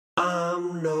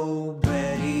I'm no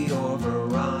Betty or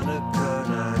Veronica,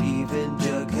 not even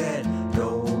Jughead.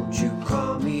 Don't you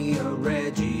call me a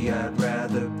Reggie, I'd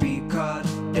rather be caught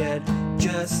dead.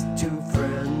 Just two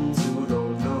friends who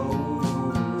don't know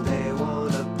who they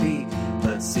wanna be.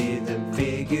 Let's see them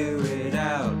figure it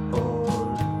out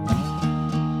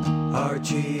on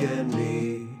Archie and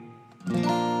Me.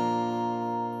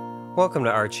 Welcome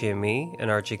to Archie and Me, an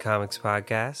Archie Comics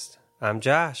podcast. I'm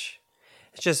Josh.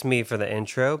 It's just me for the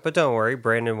intro, but don't worry,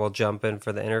 Brandon will jump in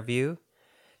for the interview.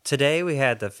 Today we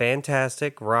had the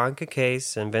fantastic Ron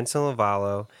Cacace and Vincent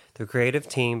Lovallo, the creative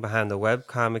team behind the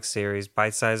webcomic series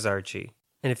Bite Size Archie.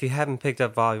 And if you haven't picked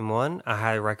up Volume 1, I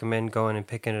highly recommend going and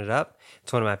picking it up.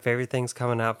 It's one of my favorite things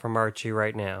coming out from Archie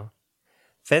right now.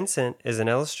 Vincent is an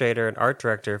illustrator and art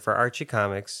director for Archie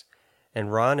Comics,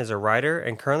 and Ron is a writer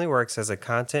and currently works as a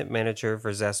content manager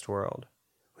for Zest World.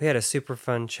 We had a super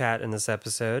fun chat in this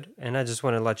episode, and I just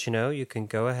want to let you know you can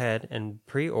go ahead and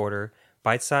pre-order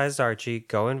Bite-Sized Archie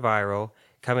Going Viral,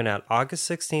 coming out August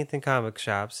 16th in comic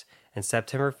shops and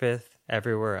September 5th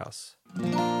everywhere else.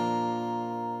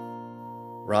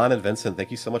 Ron and Vincent, thank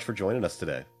you so much for joining us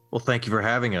today. Well, thank you for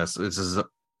having us. This is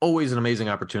always an amazing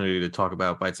opportunity to talk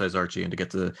about Bite-Sized Archie and to get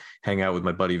to hang out with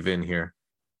my buddy Vin here.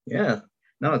 Yeah.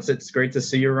 No, it's great to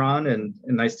see you, Ron, and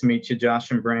nice to meet you, Josh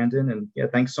and Brandon. And yeah,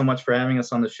 thanks so much for having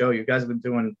us on the show. You guys have been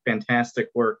doing fantastic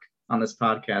work on this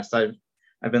podcast.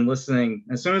 I've been listening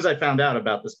as soon as I found out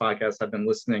about this podcast. I've been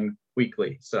listening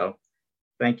weekly. So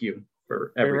thank you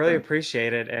for everything. We really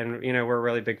appreciate it, and we're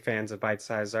really big fans of Bite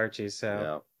Size Archie.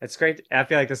 So It's great. I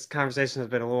feel like this conversation has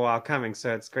been a little while coming,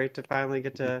 so it's great to finally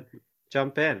get to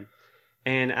jump in.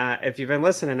 And if you've been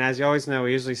listening, as you always know,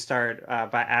 we usually start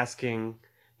by asking,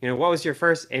 what was your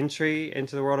first entry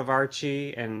into the world of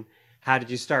Archie, and how did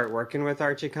you start working with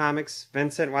Archie Comics?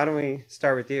 Vincent, why don't we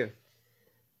start with you?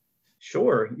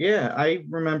 Sure. Yeah, I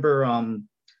remember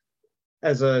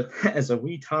as a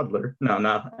wee toddler,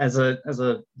 as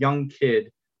a young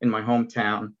kid in my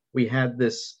hometown, we had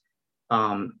this.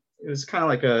 It was kind of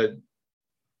like a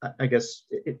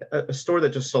store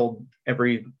that just sold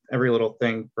every little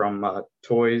thing from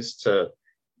toys to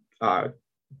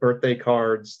birthday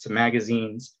cards to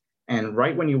magazines. And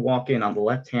right when you walk in on the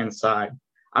left-hand side,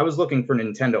 I was looking for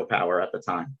Nintendo Power at the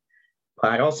time.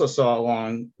 But I also saw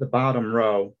along the bottom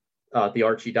row the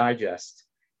Archie Digest.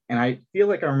 And I feel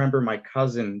like I remember my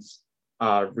cousins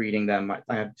reading them.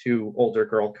 I have two older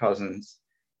girl cousins,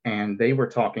 and they were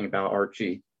talking about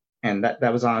Archie. And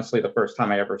that was honestly the first time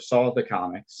I ever saw the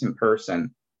comics in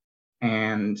person.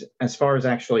 And as far as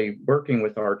actually working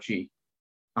with Archie,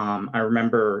 I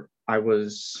remember I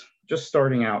was just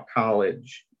starting out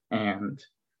college, and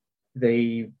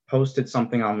they posted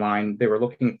something online. They were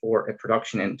looking for a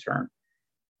production intern.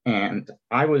 And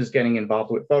I was getting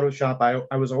involved with Photoshop.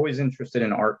 I was always interested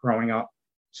in art growing up.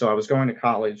 So I was going to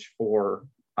college for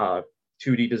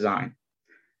 2D design.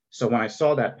 So when I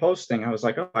saw that posting, I was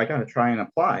like, I got to try and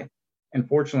apply. And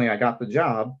fortunately, I got the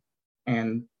job.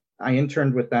 And I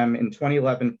interned with them in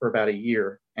 2011 for about a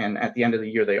year. And at the end of the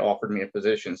year, they offered me a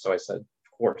position. So I said, of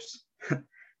course.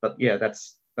 But yeah,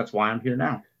 that's why I'm here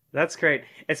now. That's great.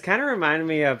 It's kind of reminded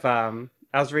me of,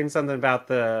 I was reading something about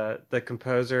the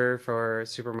composer for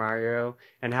Super Mario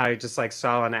and how he just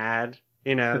saw an ad,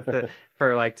 for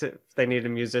they needed a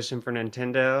musician for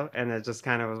Nintendo. And it just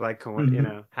kind of was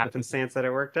happenstance that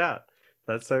it worked out.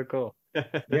 That's so cool.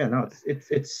 Yeah, no,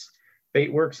 it's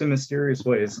fate works in mysterious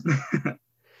ways.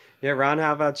 Yeah. Ron,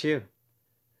 how about you?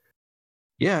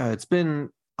 Yeah, it's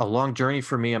been a long journey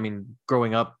for me. I mean,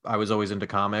 growing up, I was always into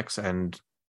comics, and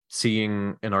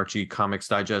seeing an Archie Comics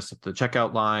Digest at the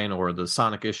checkout line or the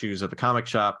Sonic issues at the comic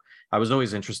shop, I was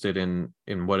always interested in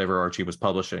whatever Archie was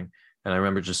publishing. And I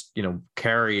remember just,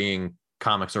 carrying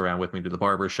comics around with me to the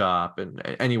barber shop, and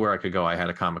anywhere I could go, I had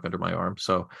a comic under my arm.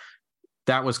 So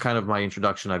that was kind of my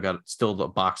introduction. I've got still the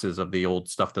boxes of the old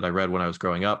stuff that I read when I was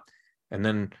growing up. And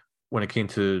then when it came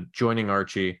to joining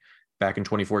Archie back in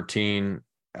 2014,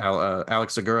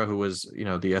 Alex Segura, who was, the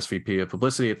SVP of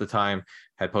publicity at the time,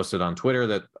 had posted on Twitter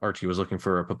that Archie was looking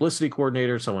for a publicity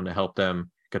coordinator, someone to help them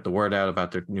get the word out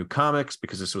about their new comics,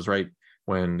 because this was right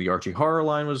when the Archie horror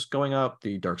line was going up,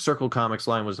 the Dark Circle comics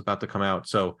line was about to come out.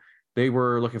 So they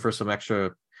were looking for some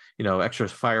extra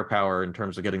firepower in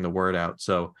terms of getting the word out.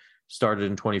 So started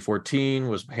in 2014,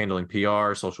 was handling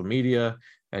PR, social media,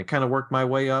 and kind of worked my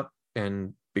way up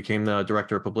and became the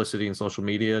director of publicity and social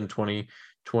media in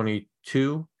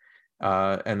 2022.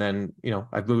 And then,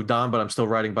 I've moved on, but I'm still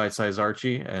writing Bite Size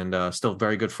Archie, and still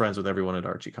very good friends with everyone at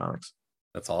Archie Comics.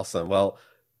 That's awesome. Well,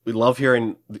 we love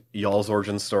hearing y'all's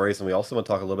origin stories, and we also want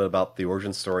to talk a little bit about the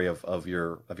origin story of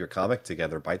your comic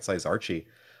together, Bite Size Archie.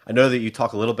 I know that you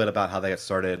talk a little bit about how they got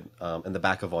started in the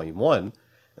back of Volume 1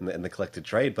 in the collected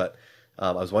trade, but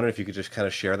I was wondering if you could just kind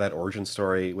of share that origin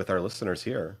story with our listeners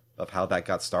here of how that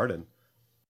got started.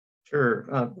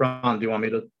 Sure. Ron, do you want me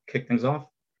to kick things off?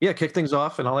 Yeah, kick things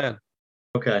off and I'll add.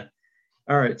 Okay.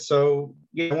 All right. So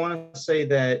yeah, I want to say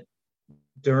that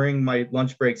during my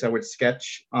lunch breaks, I would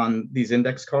sketch on these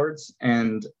index cards.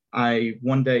 And I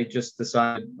one day just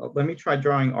decided, let me try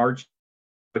drawing Archie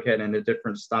in a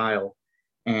different style.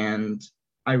 And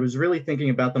I was really thinking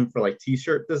about them for like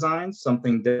t-shirt designs,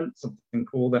 something different, something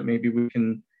cool that maybe we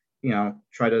can,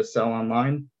 try to sell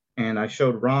online. And I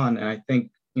showed Ron, and I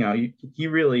think, he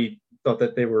really thought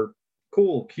that they were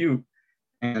cool, cute.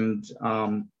 And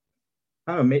I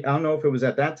don't know if it was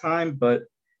at that time, but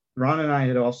Ron and I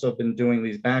had also been doing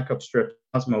these backup strips,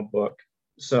 Cosmo book.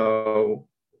 So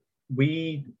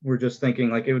we were just thinking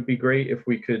like it would be great if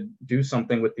we could do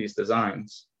something with these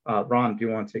designs. Ron, do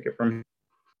you want to take it from here?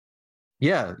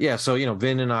 Yeah. So,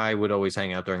 Vin and I would always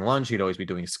hang out during lunch. He'd always be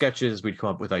doing sketches. We'd come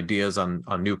up with ideas on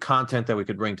new content that we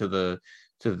could bring to the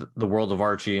world of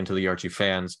Archie and to the Archie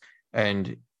fans.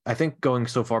 And I think going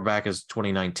so far back as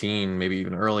 2019, maybe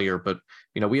even earlier, but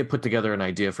we had put together an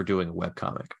idea for doing a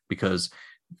webcomic because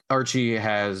Archie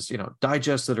has,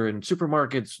 digests that are in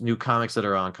supermarkets, new comics that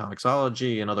are on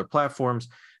Comixology and other platforms,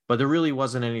 but there really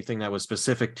wasn't anything that was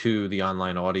specific to the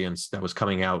online audience that was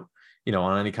coming out,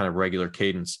 on any kind of regular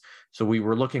cadence. So we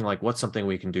were looking like what's something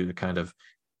we can do to kind of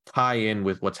tie in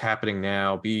with what's happening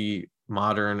now, be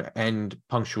modern and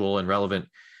punctual and relevant.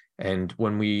 And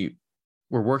when we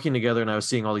were working together and I was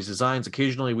seeing all these designs,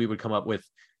 occasionally we would come up with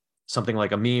something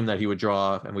like a meme that he would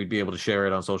draw and we'd be able to share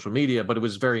it on social media, but it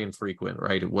was very infrequent,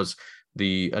 right? It was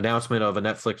the announcement of a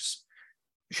Netflix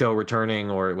show returning,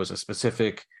 or it was a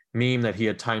specific meme that he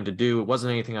had time to do. It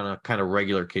wasn't anything on a kind of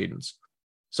regular cadence.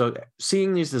 So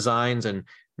seeing these designs and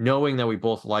knowing that we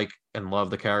both like and love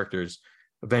the characters,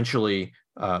 eventually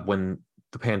when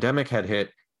the pandemic had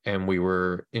hit and we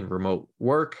were in remote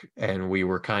work and we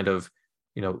were kind of,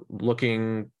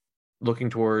 looking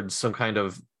towards some kind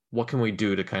of what can we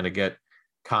do to kind of get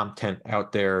content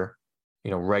out there,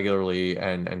 regularly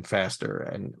and faster,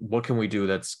 and what can we do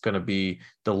that's going to be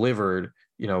delivered,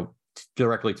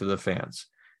 directly to the fans.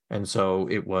 And so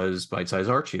it was Bite Size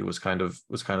Archie was kind of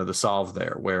the solve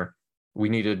there, where we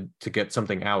needed to get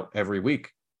something out every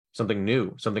week, something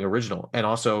new, something original, and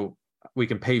also we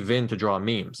can pay Vin to draw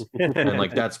memes. And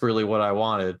like that's really what I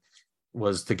wanted,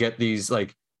 was to get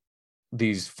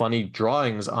these funny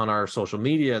drawings on our social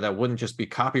media that wouldn't just be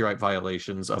copyright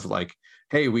violations of like,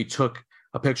 hey, we took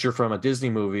a picture from a Disney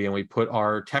movie and we put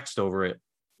our text over it.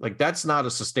 Like that's not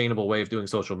a sustainable way of doing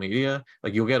social media.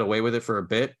 Like you'll get away with it for a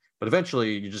bit, but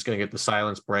eventually you're just going to get the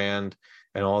silence brand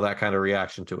and all that kind of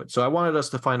reaction to it. So I wanted us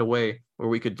to find a way where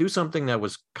we could do something that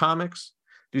was comics,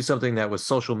 do something that was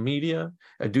social media,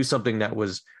 and do something that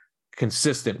was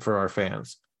consistent for our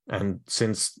fans. And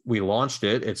since we launched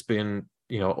it, it's been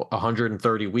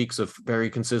 130 weeks of very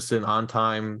consistent, on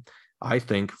time, I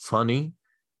think, funny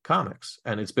comics.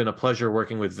 And it's been a pleasure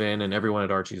working with Vin, and everyone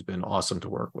at Archie's been awesome to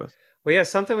work with. Well, yeah,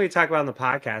 something we talk about on the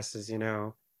podcast is,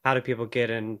 how do people get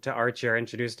into Archie or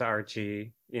introduced to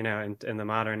Archie, in the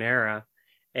modern era?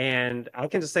 And I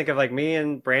can just think of like me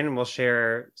and Brandon will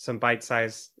share some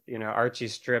bite-sized, Archie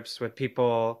strips with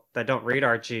people that don't read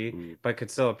Archie, but could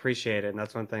still appreciate it. And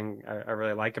that's one thing I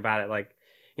really like about it. Like,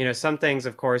 some things,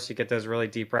 of course, you get those really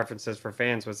deep references for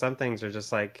fans, but some things are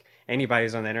just like anybody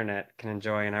who's on the internet can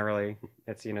enjoy. And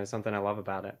it's, something I love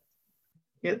about it.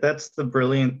 Yeah, that's the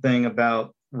brilliant thing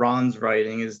about Ron's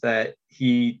writing, is that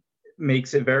he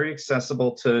makes it very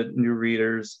accessible to new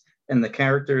readers, and the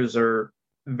characters are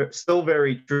still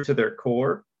very true to their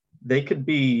core. They could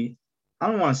be, I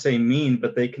don't want to say mean,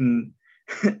 but they can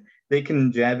they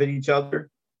can jab at each other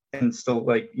and still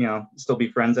still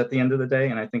be friends at the end of the day.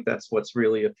 And I think that's what's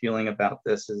really appealing about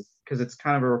this, is because it's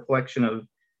kind of a reflection of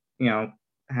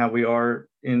how we are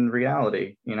in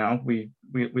reality. We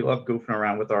love goofing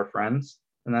around with our friends,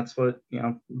 and that's what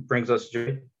brings us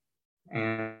joy,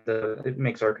 and it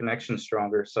makes our connection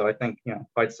stronger. So I think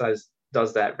Bite Size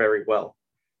does that very well.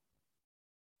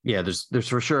 Yeah, there's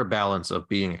for sure a balance of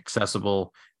being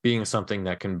accessible, being something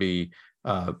that can be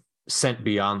sent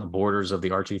beyond the borders of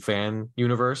the Archie fan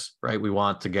universe, right? We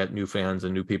want to get new fans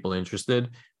and new people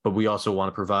interested, but we also want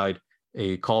to provide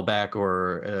a callback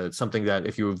or something that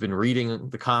if you've been reading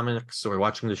the comics or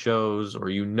watching the shows, or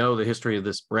the history of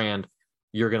this brand,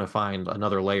 you're going to find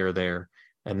another layer there.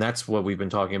 And that's what we've been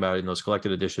talking about in those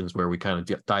collected editions, where we kind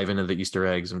of dive into the Easter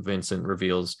eggs, and Vincent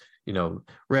reveals,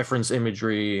 reference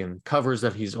imagery and covers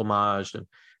that he's homaged. And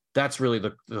that's really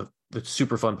the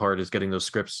super fun part, is getting those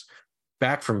scripts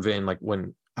back from Vin, like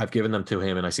when I've given them to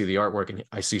him, and I see the artwork, and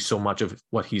I see so much of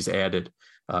what he's added.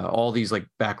 All these like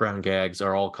background gags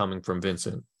are all coming from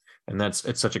Vincent, and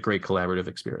it's such a great collaborative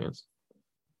experience.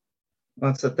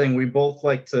 That's the thing. We both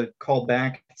like to call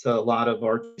back to a lot of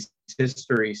Archie's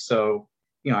history. So,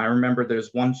 I remember there's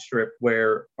one strip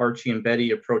where Archie and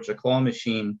Betty approach a claw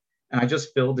machine, and I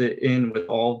just filled it in with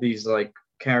all these like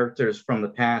characters from the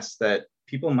past that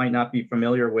people might not be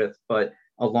familiar with, but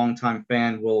a longtime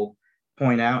fan will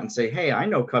point out and say, "Hey, I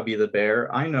know Cubby the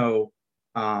Bear. I know,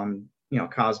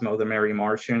 Cosmo the Merry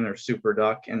Martian or Super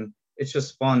Duck," and it's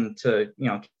just fun to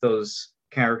keep those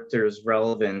characters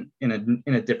relevant in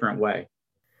a different way.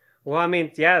 Well, I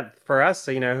mean, yeah, for us,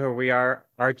 who we are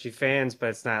Archie fans, but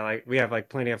it's not like we have like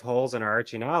plenty of holes in our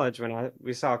Archie knowledge. When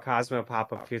we saw Cosmo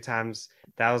pop up a few times,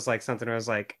 that was like something I was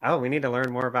like, oh, we need to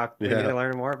learn more about. We need to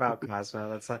learn more about Cosmo.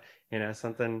 That's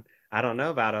something I don't know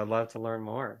about. I'd love to learn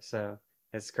more. So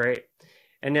it's great.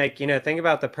 And like think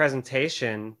about the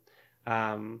presentation.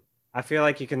 I feel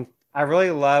like you can. I really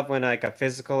love when like a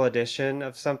physical edition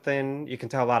of something, you can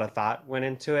tell a lot of thought went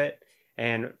into it.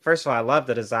 And first of all, I love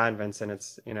the design, Vincent.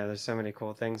 It's there's so many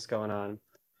cool things going on.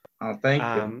 Oh, thank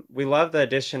you. We love the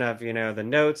addition of the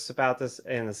notes about this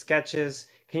and the sketches.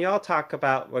 Can you all talk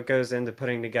about what goes into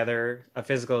putting together a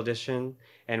physical edition,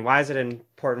 and why is it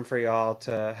important for you all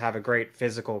to have a great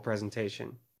physical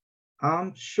presentation?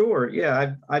 Sure.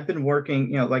 Yeah, I've been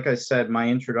working. Like I said, my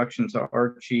introduction to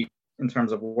Archie in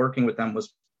terms of working with them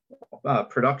was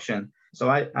production. So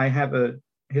I have a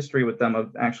history with them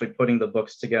of actually putting the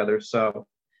books together. So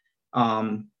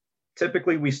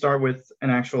typically we start with an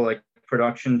actual like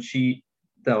production sheet.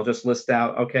 They'll just list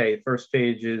out, okay, first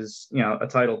page is a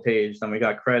title page, then we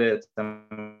got credits, then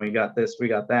we got this, we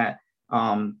got that.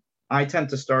 I tend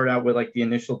to start out with like the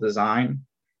initial design,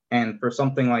 and for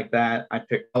something like that I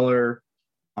pick color,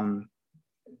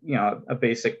 a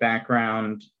basic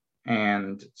background,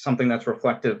 and something that's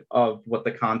reflective of what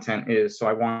the content is. So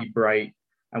I want to be bright,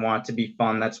 I want it to be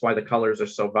fun. That's why the colors are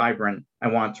so vibrant. I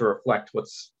want it to reflect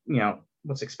what's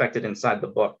expected inside the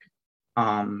book.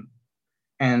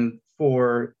 And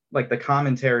for like the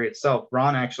commentary itself,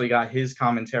 Ron actually got his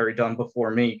commentary done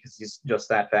before me because he's just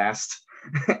that fast.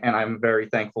 And I'm very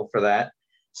thankful for that.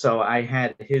 So I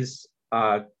had his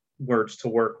words to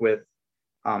work with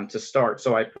to start.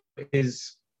 So I put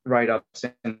his write-ups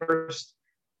in first.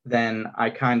 Then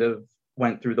I kind of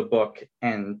went through the book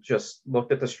and just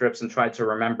looked at the strips and tried to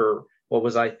remember what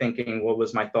was I thinking, what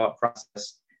was my thought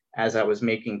process as I was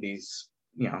making these,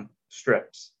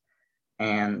 strips.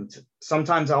 And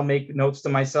sometimes I'll make notes to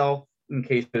myself in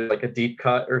case there's like a deep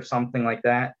cut or something like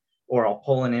that, or I'll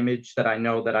pull an image that I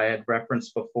know that I had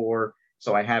referenced before,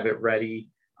 so I have it ready.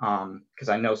 Because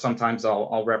I know sometimes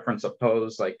I'll reference a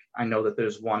pose. Like I know that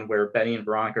there's one where Betty and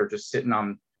Veronica are just sitting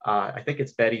on, I think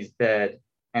it's Betty's bed,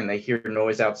 and they hear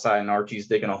noise outside and Archie's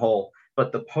digging a hole.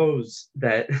 But the pose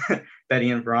that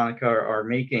Betty and Veronica are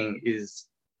making is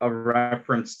a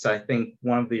reference to, I think,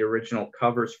 one of the original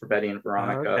covers for Betty and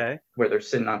Veronica, where they're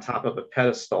sitting on top of a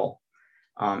pedestal.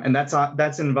 And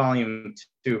that's in volume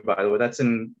 2, by the way. That's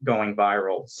in Going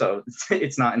Viral. So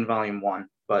it's not in volume 1,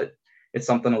 but it's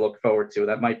something to look forward to.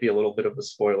 That might be a little bit of a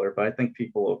spoiler, but I think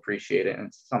people will appreciate it, and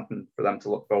it's something for them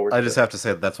to look forward to. I just have to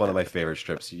say that's one of my favorite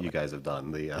strips you guys have done,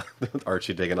 the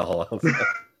Archie digging a hole.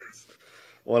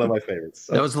 One of my favorites.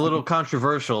 That was a little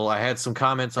controversial. I had some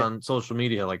comments on social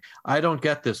media like, I don't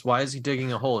get this. Why is he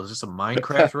digging a hole? Is this a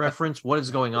Minecraft reference? What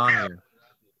is going on here?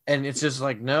 And it's just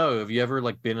like, no, have you ever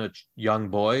like been a young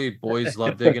boy? Boys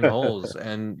love digging holes.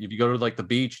 And if you go to like the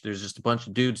beach, there's just a bunch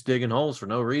of dudes digging holes for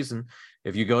no reason.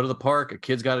 If you go to the park, a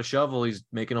kid's got a shovel, he's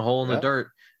making a hole in the dirt.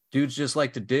 Dudes just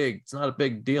like to dig. It's not a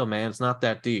big deal, man. It's not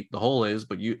that deep. The hole is,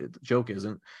 but the joke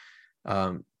isn't.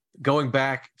 Going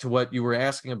back to what you were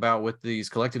asking about with these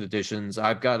collected editions,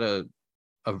 I've got a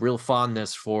real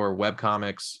fondness for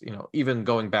webcomics, even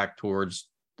going back towards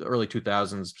the early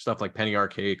 2000s, stuff like Penny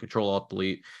Arcade,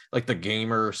 Control-Alt-Delete, like the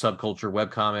gamer subculture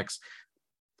webcomics.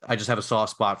 I just have a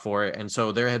soft spot for it. And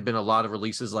so there had been a lot of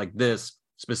releases like this,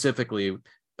 specifically,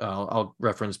 I'll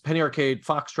reference Penny Arcade,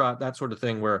 Foxtrot, that sort of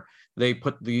thing, where they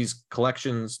put these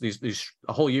collections, these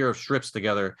a whole year of strips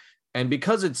together. And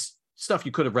because it's stuff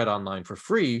you could have read online for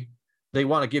free, they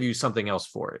want to give you something else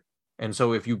for it. And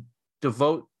so if you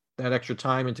devote that extra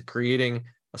time into creating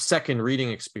a second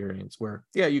reading experience where,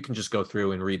 you can just go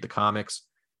through and read the comics,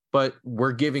 but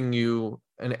we're giving you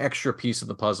an extra piece of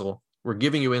the puzzle. We're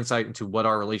giving you insight into what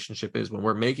our relationship is when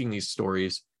we're making these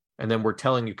stories. And then we're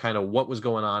telling you kind of what was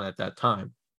going on at that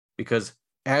time. Because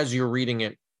as you're reading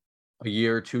it a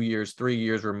year, 2 years, 3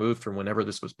 years removed from whenever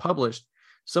this was published,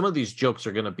 some of these jokes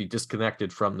are going to be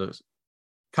disconnected from the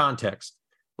context.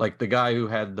 Like the guy who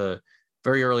had the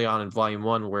very early on in volume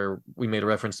 1 where we made a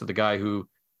reference to the guy who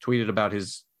tweeted about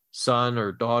his son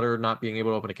or daughter not being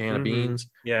able to open a can of beans.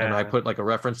 Yeah. And I put like a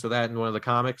reference to that in one of the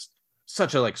comics.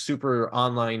 Such a like super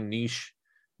online niche,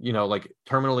 like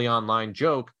terminally online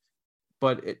joke,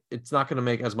 but it's not going to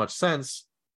make as much sense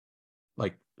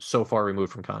like so far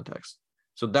removed from context.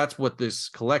 So that's what this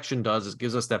collection does, is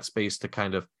gives us that space to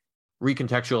kind of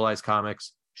recontextualize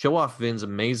comics, show off Vin's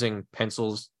amazing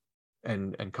pencils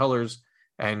and colors,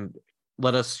 and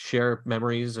let us share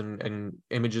memories and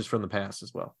images from the past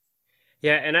as well.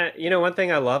 Yeah, and one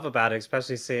thing I love about it,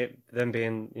 especially them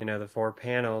being, the 4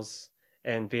 panels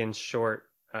and being short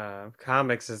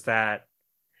comics, is that,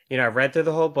 I read through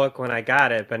the whole book when I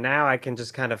got it, but now I can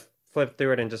just kind of flip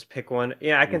through it and just pick one.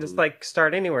 Yeah, I can just like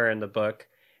start anywhere in the book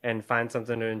and find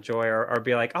something to enjoy, or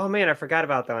be like, oh man, I forgot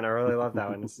about that one. I really love that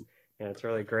one. It's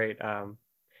really great.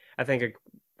 I think a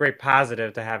great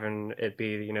positive to having it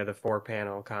be, the 4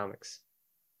 panel comics.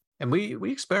 And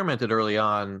we experimented early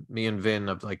on, me and Vin,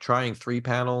 of like trying 3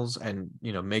 panels and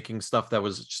making stuff that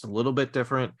was just a little bit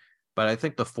different. But I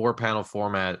think the 4 panel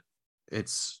format,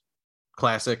 it's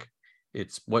classic.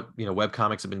 It's what web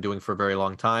comics have been doing for a very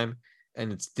long time,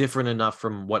 and it's different enough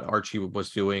from what Archie was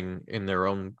doing in their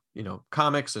own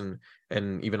comics and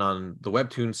even on the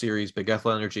webtoon series Big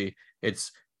Ethel Energy.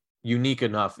 It's unique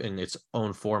enough in its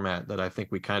own format that I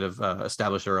think we kind of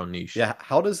established our own niche. Yeah,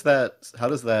 how does that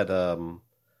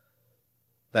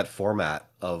that format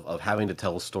of having to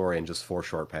tell a story in just 4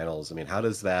 short panels, I mean, how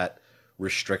does that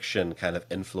restriction kind of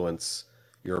influence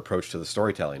your approach to the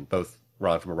storytelling, both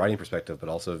Ron from a writing perspective, but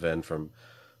also Vin from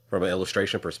an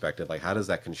illustration perspective? Like, how does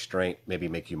that constraint maybe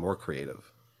make you more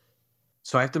creative?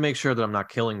 So I have to make sure that I'm not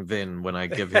killing Vin when I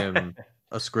give him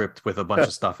a script with a bunch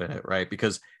of stuff in it, right?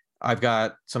 Because I've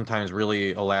got sometimes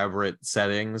really elaborate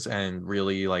settings, and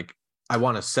really like I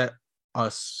want to set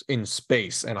us in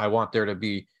space, and I want there to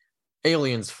be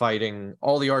aliens fighting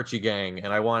all the Archie gang,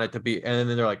 and I want it to be, and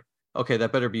then they're like, okay,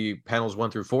 that better be panels 1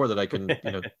 through 4 that I can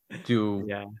do.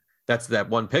 Yeah. That's that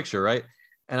one picture, right?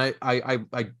 And I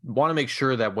want to make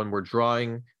sure that when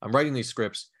I'm writing these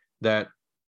scripts, that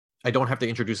I don't have to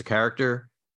introduce a character.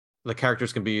 The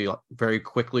characters can be very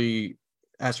quickly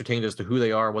ascertained as to who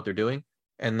they are, what they're doing,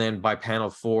 and then by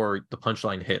panel 4, the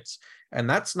punchline hits. And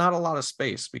that's not a lot of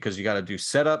space, because you got to do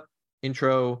setup,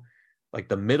 intro, like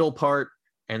the middle part,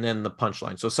 and then the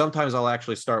punchline. So sometimes I'll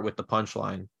actually start with the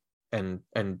punchline and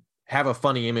have a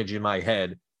funny image in my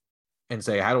head and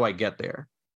say, how do I get there?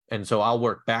 And so I'll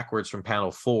work backwards from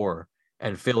panel 4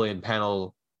 and fill in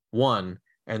panel 1,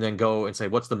 and then go and say,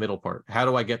 what's the middle part? How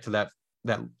do I get to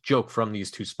that joke from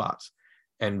these 2 spots?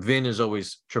 And Vin is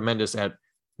always tremendous at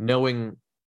knowing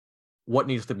what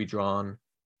needs to be drawn,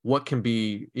 what can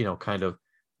be, kind of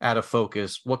out of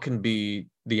focus, what can be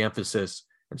the emphasis.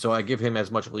 And so I give him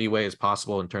as much leeway as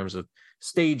possible in terms of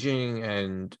staging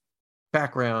and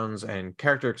backgrounds and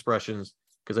character expressions,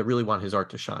 because I really want his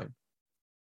art to shine.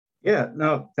 Yeah,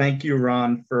 no, thank you,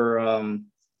 Ron, for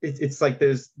it's like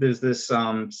there's this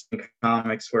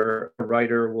comics where a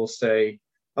writer will say,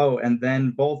 oh, and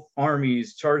then both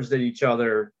armies charged at each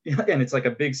other, and it's like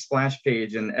a big splash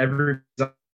page, and everybody's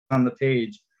on the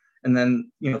page, and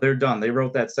then they're done. They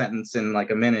wrote that sentence in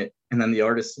like a minute, and then the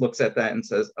artist looks at that and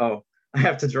says, oh, I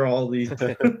have to draw all these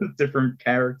different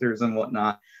characters and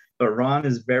whatnot. But Ron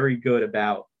is very good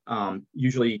about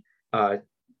usually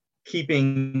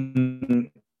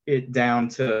keeping it down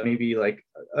to maybe like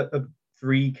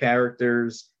 3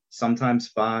 characters, sometimes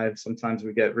 5, sometimes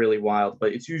we get really wild,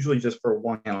 but it's usually just for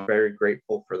 1. I'm very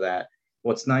grateful for that.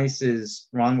 What's nice is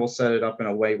Ron will set it up in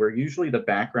a way where usually the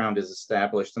background is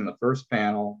established in the first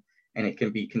panel, and it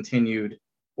can be continued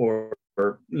or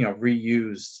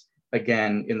reused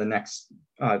again in the next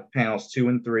panels 2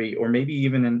 and 3, or maybe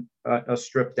even in a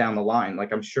strip down the line.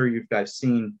 Like I'm sure you guys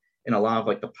seen in a lot of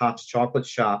like the Pop's Chocolate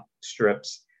Shop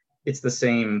strips, it's the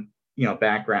same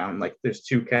background. Like there's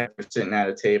 2 characters sitting at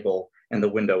a table and the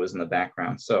window is in the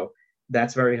background. So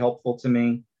that's very helpful to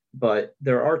me. But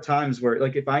there are times where,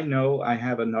 like, if I know I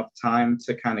have enough time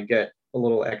to kind of get a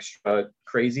little extra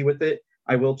crazy with it,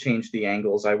 I will change the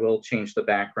angles, I will change the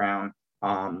background,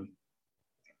 and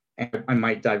I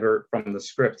might divert from the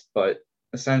script, but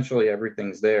essentially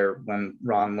everything's there when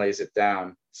Ron lays it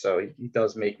down. So he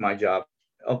does make my job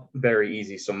very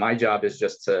easy. So my job is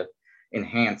just to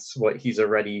enhance what he's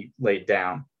already laid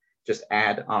down, just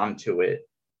add on to it,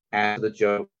 add to the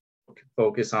joke,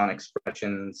 focus on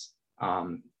expressions.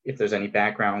 If there's any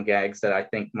background gags that I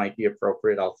think might be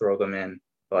appropriate, I'll throw them in.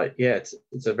 But yeah,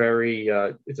 it's a very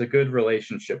it's a good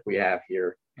relationship we have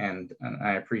here, and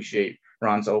I appreciate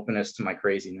Ron's openness to my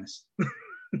craziness.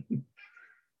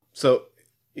 So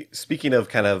Speaking of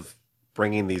kind of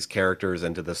bringing these characters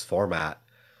into this format,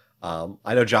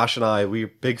 I know Josh and we're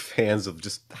big fans of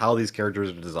just how these characters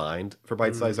are designed for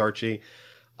Bite Size Archie.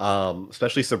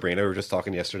 Especially Sabrina. We were just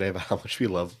talking yesterday about how much we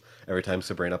love every time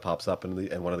Sabrina pops up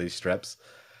in one of these strips.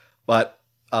 But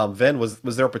Vin, was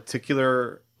there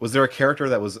a character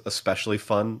that was especially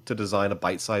fun to design a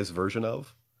bite-sized version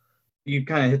of? You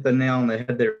kind of hit the nail on the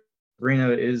head there. Sabrina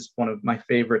is one of my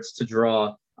favorites to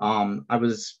draw. I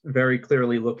was very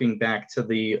clearly looking back to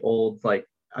the old, like,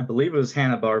 I believe it was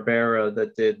Hanna-Barbera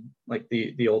that did like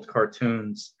the old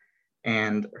cartoons,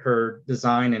 and her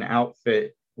design and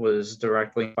outfit was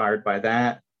directly inspired by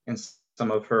that and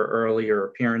some of her earlier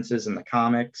appearances in the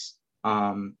comics.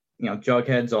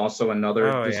 Jughead's also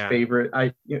another favorite.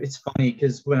 It's funny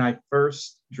because when I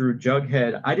first drew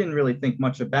Jughead, I didn't really think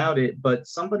much about it, but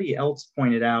somebody else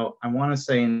pointed out, I want to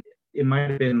say it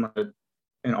might have been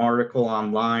an article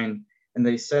online, and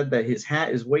they said that his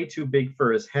hat is way too big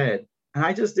for his head. And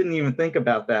I just didn't even think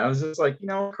about that. I was just like,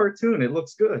 cartoon, it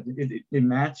looks good. It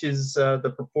matches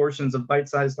the proportions of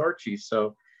bite-sized Archie.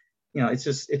 So,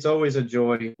 it's always a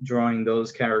joy drawing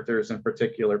those characters in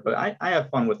particular. But I have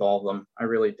fun with all of them. I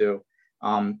really do.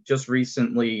 Just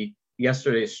recently,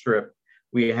 yesterday's strip,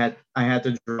 I had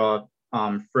to draw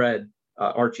Fred,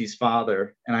 Archie's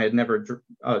father, and I had never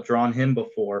drawn him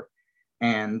before.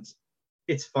 And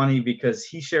it's funny because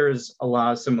he shares a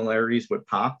lot of similarities with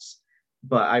Pops,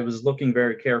 but I was looking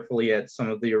very carefully at some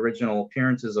of the original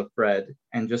appearances of Fred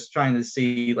and just trying to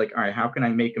see, like, all right, how can I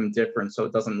make him different so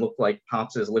it doesn't look like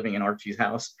Pops is living in Archie's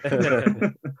house?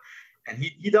 And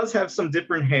he does have some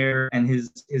different hair, and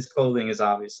his clothing is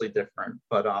obviously different,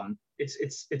 but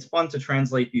it's fun to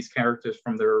translate these characters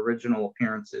from their original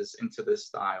appearances into this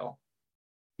style.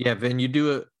 Yeah, Vin, you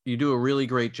do a really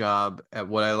great job at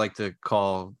what I like to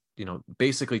call,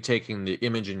 basically taking the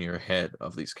image in your head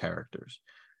of these characters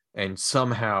and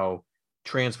somehow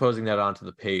transposing that onto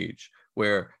the page,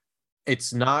 where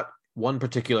it's not one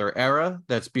particular era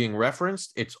that's being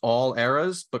referenced, it's all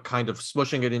eras, but kind of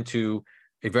smushing it into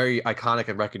a very iconic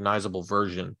and recognizable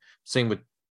version.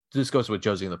 This goes with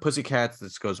Josie and the Pussycats,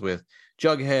 this goes with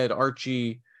Jughead,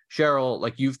 Archie, Cheryl.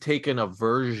 Like, you've taken a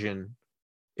version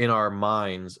in our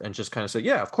minds and just kind of said,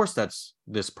 yeah, of course that's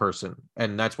this person,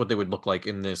 and that's what they would look like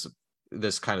in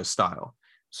this kind of style.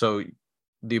 So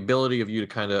the ability of you to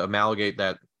kind of amalgamate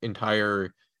that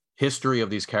entire history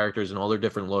of these characters and all their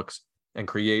different looks and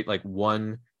create like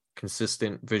one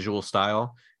consistent visual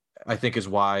style, I think is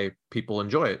why people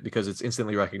enjoy it, because it's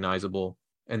instantly recognizable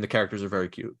and the characters are very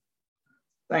cute.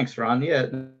 Thanks, Ron. Yeah,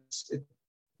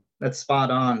 that's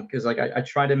spot on, because like I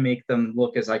try to make them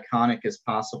look as iconic as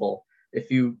possible.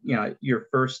 If your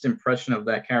first impression of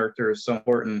that character is so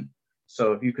important.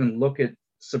 So if you can look at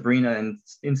Sabrina and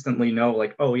instantly know,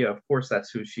 like, oh yeah, of course that's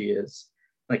who she is,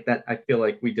 like that, I feel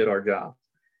like we did our job.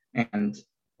 And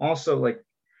also, like,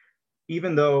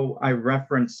 even though I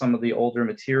referenced some of the older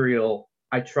material,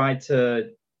 I tried to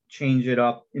change it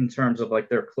up in terms of like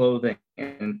their clothing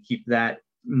and keep that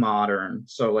modern.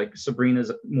 So like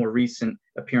Sabrina's more recent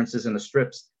appearances in the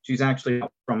strips, she's actually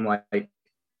from like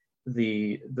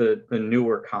the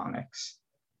newer comics.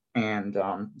 And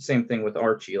same thing with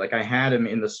Archie. Like, I had him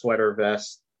in the sweater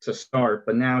vest to start,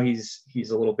 but now he's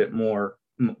a little bit more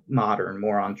modern,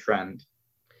 more on trend.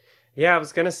 Yeah, I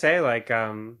was gonna say, like,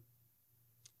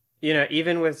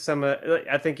 even with some,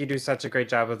 I think you do such a great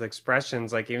job with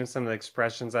expressions. Like, even some of the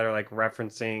expressions that are like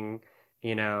referencing,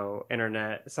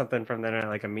 internet, something from the internet,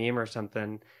 like a meme or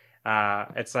something.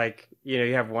 It's like,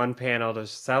 you have one panel to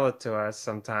sell it to us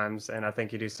sometimes, and I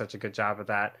think you do such a good job of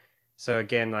that. So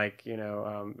again, like,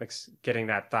 getting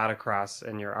that thought across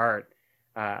in your art,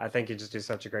 I think you just do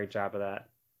such a great job of that.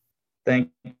 Thank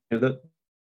you.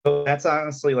 That's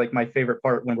honestly like my favorite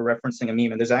part when we're referencing a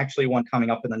meme. And there's actually one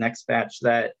coming up in the next batch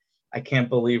that I can't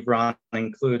believe Ron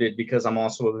included, because I'm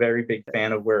also a very big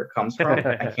fan of where it comes from.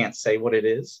 I can't say what it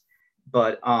is,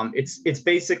 but it's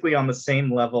basically on the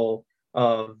same level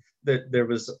of there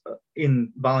was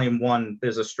in volume 1,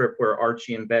 there's a strip where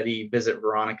Archie and Betty visit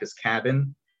Veronica's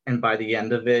cabin. And by the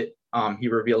end of it, he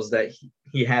reveals that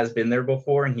he has been there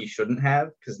before and he shouldn't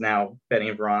have, because now Betty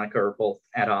and Veronica are both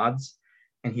at odds,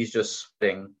 and he's just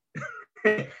sweating.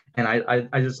 And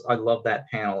I love that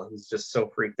panel. He's just so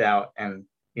freaked out. And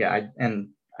yeah,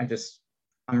 I'm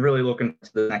really looking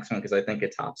to the next one because I think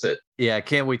it tops it. Yeah, I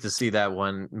can't wait to see that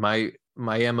one. My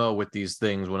MO with these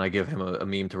things, when I give him a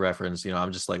meme to reference,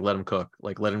 I'm just like, let him cook.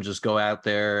 Like, let him just go out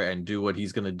there and do what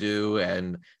he's gonna do,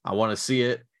 and I want to see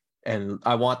it. And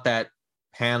I want that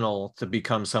panel to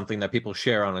become something that people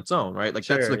share on its own, right? Like,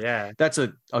 Sure, that's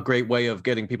a great way of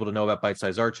getting people to know about Bite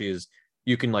Size Archie, is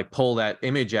you can like pull that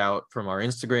image out from our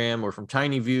Instagram or from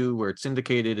Tiny View where it's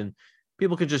syndicated, and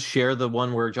people could just share the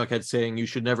one where Jughead's saying you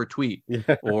should never tweet,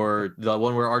 or the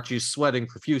one where Archie's sweating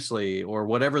profusely, or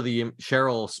whatever, the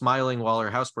Cheryl smiling while her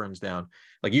house burns down.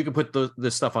 Like, you can put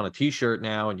this stuff on a t-shirt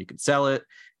now and you can sell it,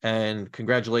 and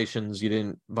congratulations, you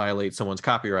didn't violate someone's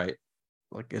copyright.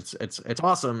 Like, it's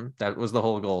awesome. That was the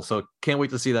whole goal. So can't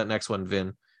wait to see that next one,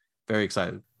 Vin. Very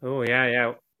excited. Oh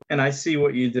yeah. And I see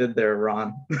what you did there,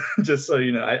 Ron. Just so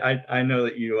you know, I know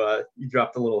that you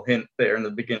dropped a little hint there in the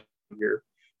beginning of your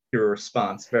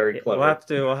response. Very clever.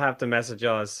 We'll have to message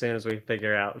y'all as soon as we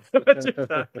figure out what you're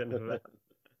talking about.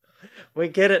 We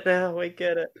get it now. We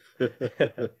get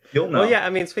it. You'll know. Well, yeah. I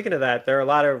mean, speaking of that, there are a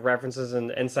lot of references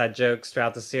and inside jokes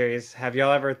throughout the series. Have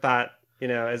y'all ever thought,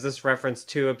 is this reference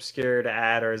too obscure to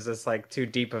add, or is this like too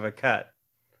deep of a cut?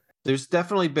 There's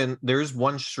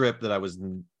one strip that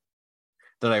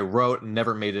I wrote and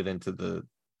never made it into the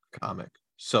comic.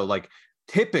 So like,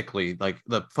 typically, like,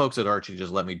 the folks at Archie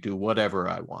just let me do whatever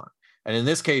I want. And in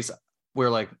this case, we're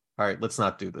like, all right, let's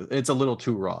not do this. It's a little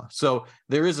too raw. So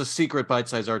there is a secret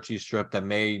bite-sized Archie strip that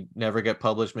may never get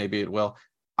published. Maybe it will.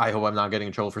 I hope I'm not getting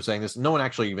in trouble for saying this. No one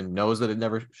actually even knows that it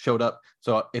never showed up,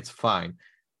 so it's fine.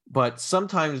 But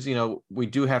sometimes, we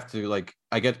do have to, like,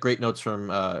 I get great notes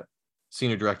from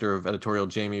senior director of editorial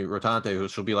Jamie Rotante, who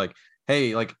she'll be like,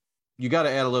 hey, like, you got to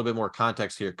add a little bit more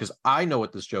context here, because I know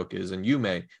what this joke is and you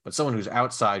may, but someone who's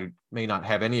outside may not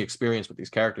have any experience with these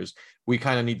characters. We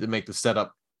kind of need to make the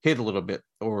setup hit a little bit,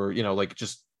 or like,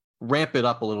 just ramp it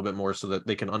up a little bit more so that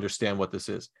they can understand what this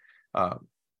is.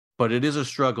 But it is a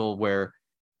struggle where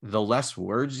the less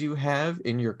words you have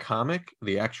in your comic,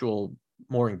 the actual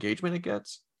more engagement it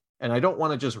gets. And I don't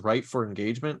want to just write for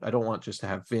engagement. I don't want just to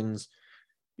have Vin's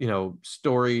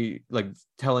story, like,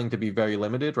 telling to be very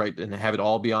limited, right, and have it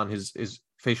all be on his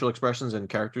facial expressions and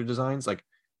character designs. Like,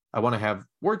 I want to have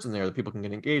words in there that people can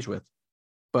get engaged with,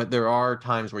 but there are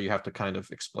times where you have to kind of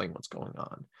explain what's going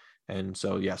on. And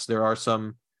so, yes, there are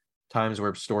some times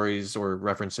where stories or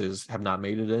references have not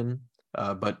made it in,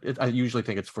 but I usually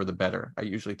think it's for the better. I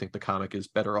usually think the comic is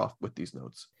better off with these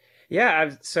notes.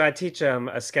 Yeah, so I teach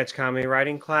a sketch comedy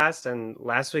writing class, and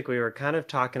last week we were kind of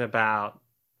talking about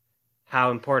how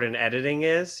important editing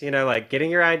is, like getting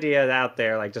your idea out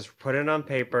there, like just put it on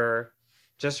paper,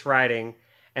 just writing,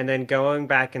 and then going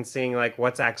back and seeing like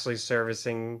what's actually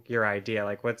servicing your idea,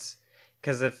 like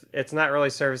because if it's not really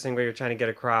servicing what you're trying to get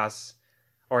across,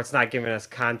 or it's not giving us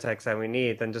context that we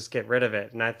need, then just get rid of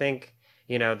it. And I think,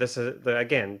 this is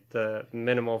the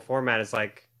minimal format is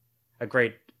like a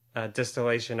great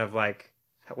distillation of like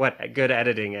what good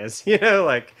editing is,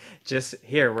 like, just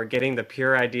here, we're getting the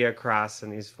pure idea across in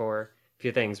these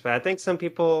few things. But I think some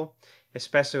people,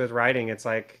 especially with writing, it's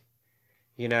like,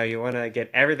 you want to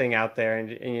get everything out there,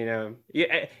 and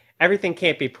everything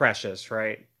can't be precious,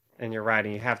 right? In your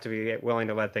writing, you have to be willing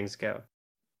to let things go.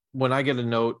 When I get a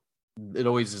note, it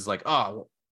always is like, oh,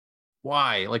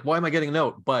 why? Like, why am I getting a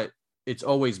note? But it's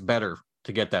always better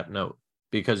to get that note,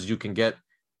 because you can get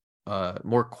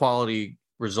more quality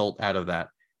result out of that.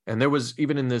 And there was,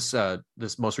 even in this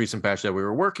most recent batch that we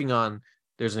were working on,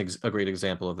 there's a great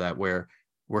example of that, where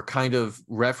we're kind of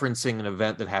referencing an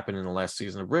event that happened in the last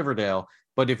season of Riverdale.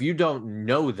 But if you don't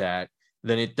know that,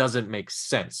 then it doesn't make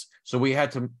sense. So we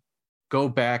had to go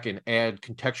back and add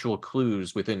contextual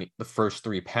clues within the first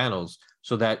 3 panels,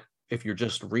 so that if you're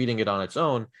just reading it on its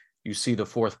own, you see the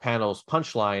 4th panel's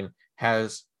punchline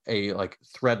has a like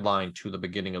thread line to the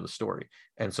beginning of the story.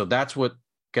 And so that's what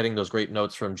getting those great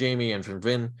notes from Jamie and from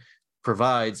Vin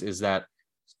provides, is that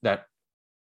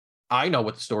I know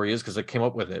what the story is because I came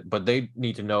up with it, but they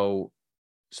need to know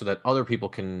so that other people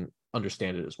can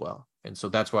understand it as well. And so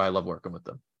that's why I love working with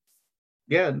them.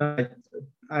 Yeah, no,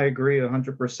 I agree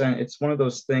 100%. It's one of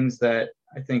those things that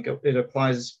I think it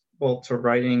applies both to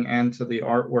writing and to the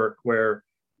artwork, where,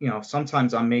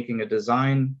 sometimes I'm making a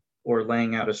design or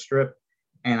laying out a strip,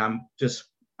 and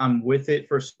I'm with it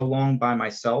for so long by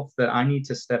myself that I need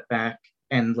to step back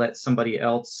and let somebody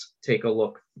else take a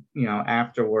look,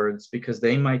 afterwards, because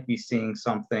they might be seeing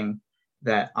something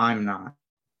that I'm not.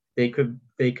 They could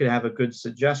have a good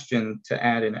suggestion to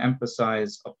add and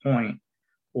emphasize a point,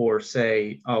 or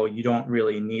say, oh, you don't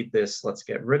really need this, let's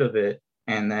get rid of it.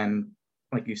 And then,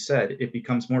 like you said, it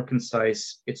becomes more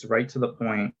concise, it's right to the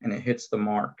point, and it hits the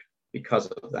mark because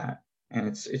of that. And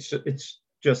it's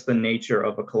just the nature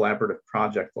of a collaborative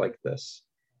project like this.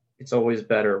 It's always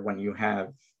better when you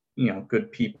have,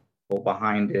 good people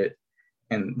behind it,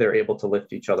 and they're able to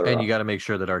lift each other up. And you got to make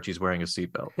sure that Archie's wearing a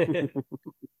seatbelt.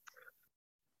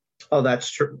 Oh, that's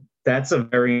true. That's a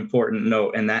very important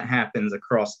note, and that happens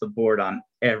across the board on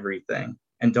everything.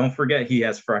 And don't forget, he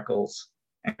has freckles.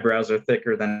 eyebrows are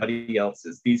thicker than anybody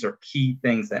else's. These are key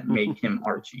things that make him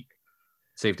Archie.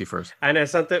 Safety first. I know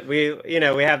something we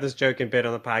have this joking bit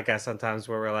on the podcast sometimes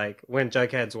where we're like, when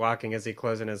Jughead's walking, is he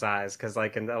closing his eyes? Because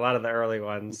like in a lot of the early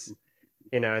ones,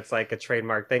 it's like a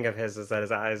trademark thing of his is that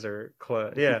his eyes are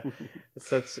closed. Yeah, it's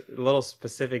such little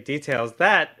specific details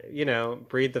that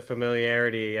breed the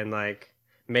familiarity and like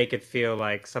make it feel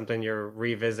like something you're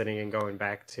revisiting and going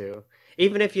back to,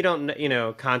 even if you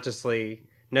don't consciously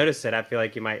notice it. I feel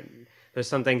like there's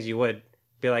some things you would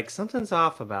be like, something's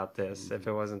off about this if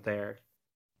it wasn't there.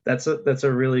 That's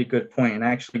a really good point. And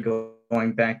actually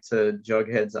going back to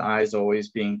Jughead's eyes always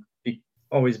being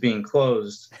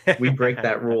closed, we break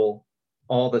that rule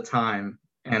all the time.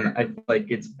 And I feel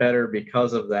like it's better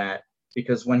because of that.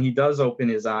 Because when he does open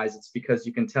his eyes, it's because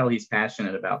you can tell he's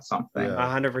passionate about something.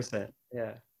 100%.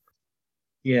 Yeah.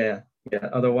 Yeah.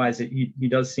 Otherwise, he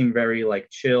does seem very like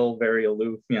chill, very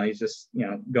aloof. He's just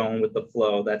going with the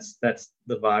flow. That's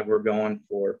the vibe we're going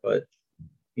for. But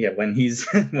yeah, when his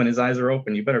eyes are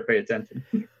open, you better pay attention.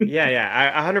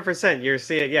 Yeah, 100%.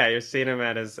 You're seeing him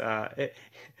at his.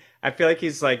 I feel like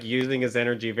he's like using his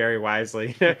energy very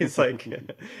wisely. He's like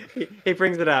he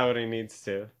brings it out when he needs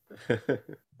to.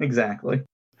 Exactly.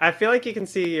 I feel like you can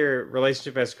see your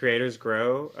relationship as creators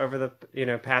grow over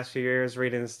the past few years,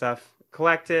 reading the stuff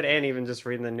collected and even just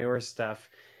reading the newer stuff.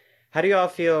 How do y'all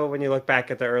feel when you look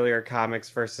back at the earlier comics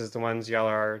versus the ones y'all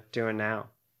are doing now?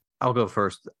 I'll go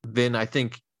first. Vin, I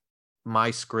think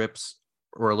my scripts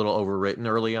were a little overwritten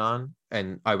early on,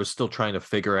 and I was still trying to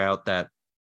figure out that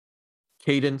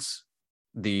cadence,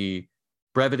 the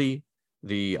brevity,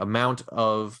 the amount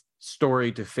of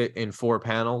story to fit in 4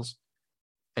 panels.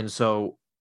 And so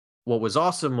what was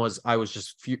awesome was it was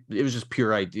just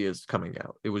pure ideas coming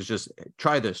out. It was just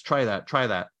try this, try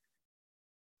that.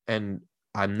 And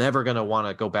I'm never going to want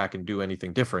to go back and do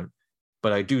anything different.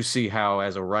 But I do see how,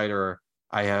 as a writer,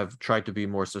 I have tried to be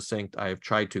more succinct. I have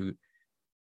tried to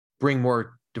bring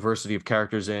more diversity of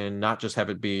characters in, not just have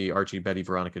it be Archie, Betty,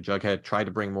 Veronica, Jughead. Try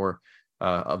to bring more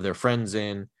of their friends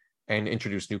in and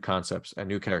introduce new concepts and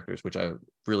new characters, which I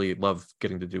really love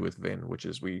getting to do with Vin, which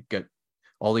is we get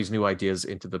all these new ideas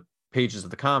into the pages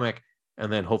of the comic,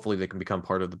 and then hopefully they can become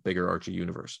part of the bigger Archie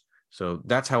universe. So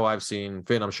that's how I've seen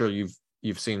Vin. I'm sure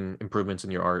you've seen improvements in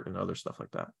your art and other stuff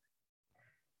like that.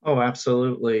 Oh,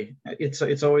 absolutely.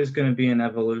 It's always going to be an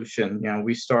evolution.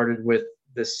 We started with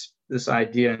this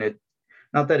idea, and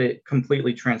not that it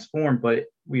completely transformed, but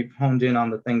we've honed in on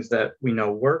the things that we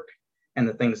know work and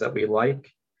the things that we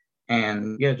like.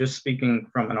 And yeah, just speaking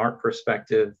from an art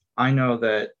perspective, I know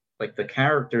that like the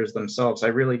characters themselves, I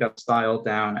really got styled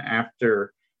down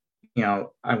after,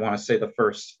 I want to say the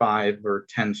first 5 or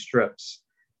 10 strips.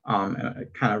 And I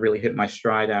kind of really hit my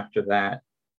stride after that.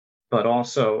 But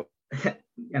also,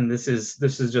 and this is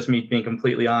just me being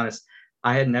completely honest,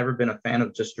 I had never been a fan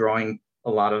of just drawing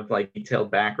a lot of like detailed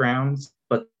backgrounds,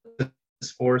 but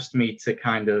this forced me to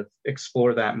kind of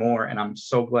explore that more. And I'm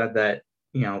so glad that,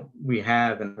 we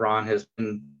have, and Ron has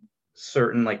been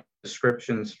certain like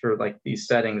descriptions for like these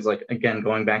settings. Like, again,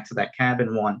 going back to that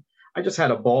cabin one, I just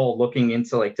had a ball looking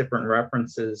into like different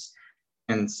references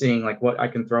and seeing like what I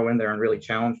can throw in there and really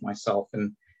challenge myself.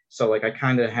 And so like I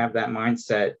kind of have that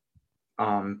mindset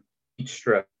each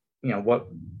strip.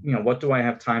 What do I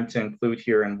have time to include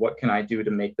here, and what can I do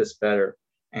to make this better?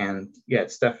 And yeah,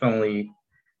 it's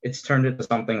turned into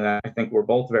something that I think we're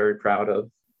both very proud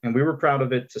of, and we were proud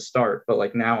of it to start, but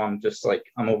like now I'm just like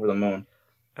I'm over the moon.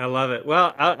 I love it.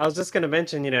 Well, I was just going to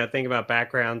mention, think about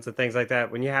backgrounds and things like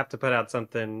that. When you have to put out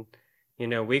something,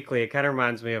 weekly, it kind of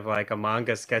reminds me of like a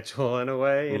manga schedule in a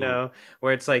way,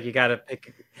 where it's like you got to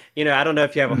pick, I don't know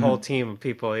if you have a whole team of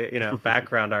people,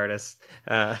 background artists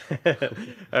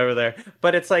over there,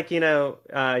 but it's like, you got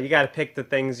to pick the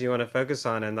things you want to focus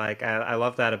on. And like, I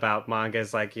love that about manga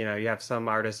is like, you have some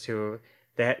artists who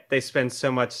they spend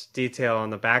so much detail on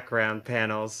the background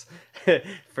panels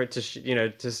just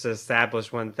to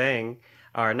establish one thing,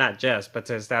 or not just, but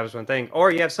to establish one thing.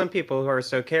 Or you have some people who are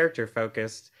so character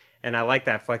focused, and I like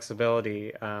that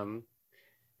flexibility.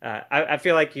 I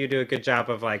feel like you do a good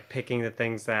job of like picking the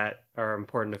things that are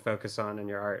important to focus on in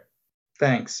your art.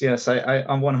 Thanks. Yes,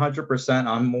 I'm 100%.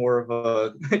 I'm more of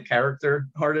a character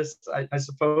artist, I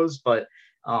suppose, but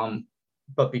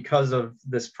because of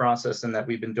this process and that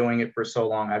we've been doing it for so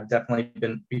long, I've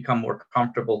definitely become more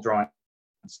comfortable drawing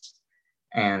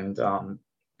and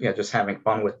just having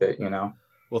fun with it,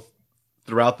 Well,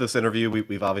 throughout this interview,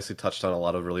 we've obviously touched on a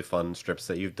lot of really fun strips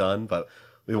that you've done, but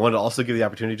we wanted to also give you the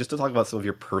opportunity just to talk about some of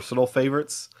your personal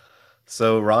favorites.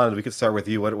 So, Ron, we could start with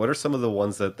you. What are some of the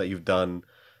ones that you've done?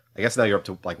 I guess now you're up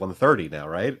to like 130 now,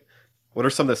 right? What are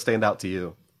some that stand out to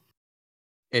you?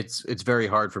 it's very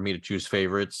hard for me to choose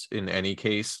favorites in any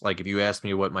case. Like if you ask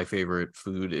me what my favorite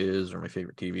food is or my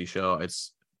favorite TV show,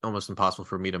 it's almost impossible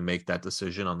for me to make that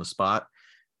decision on the spot.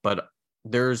 But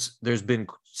there's been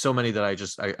so many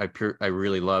that I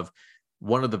really love.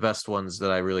 One of the best ones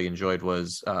that I really enjoyed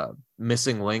was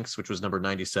Missing Links, which was number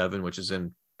 97, which is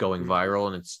in going viral,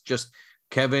 and it's just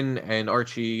Kevin and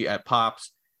Archie at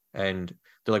Pops, and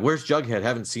they're like, "Where's Jughead?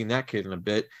 Haven't seen that kid in a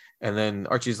bit." And then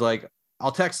Archie's like,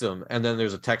 "I'll text him." And then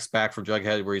there's a text back from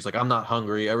Jughead where he's like, "I'm not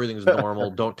hungry. Everything's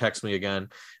normal. Don't text me again."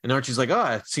 And Archie's like, "Oh,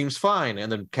 it seems fine."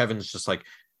 And then Kevin's just like,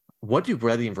 "What do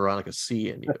Brady and Veronica see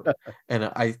in you?" And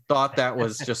I thought that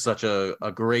was just such a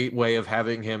great way of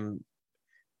having him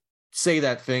say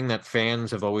that thing that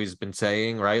fans have always been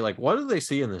saying, right? Like, what do they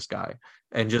see in this guy?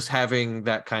 And just having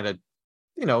that kind of,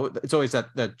 it's always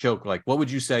that joke, like, what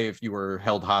would you say if you were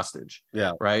held hostage?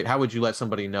 Yeah. Right. How would you let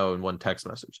somebody know in one text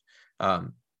message?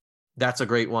 That's a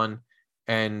great one.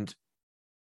 And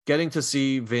getting to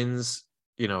see Vin's,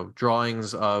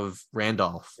 drawings of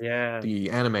Randolph, the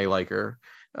anime liker,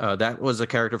 that was a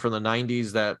character from the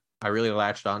 90s that I really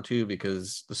latched onto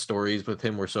because the stories with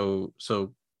him were so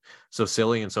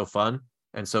silly and so fun.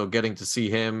 And so getting to see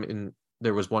him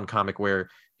there was one comic where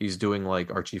he's doing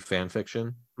like Archie fan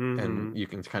fiction, and you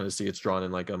can kind of see it's drawn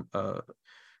in like a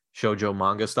shoujo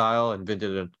manga style, and Vin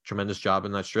did a tremendous job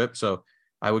in that strip. So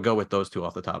I would go with those two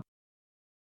off the top.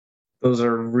 Those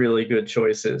are really good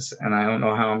choices, and I don't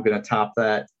know how I'm going to top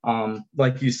that.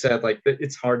 Like you said, like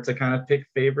it's hard to kind of pick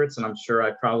favorites, and I'm sure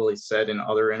I probably said in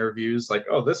other interviews like,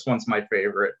 "Oh, this one's my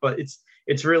favorite," but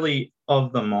it's really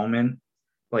of the moment.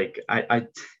 Like I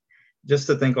just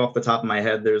to think off the top of my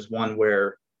head, there's one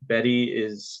where Betty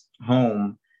is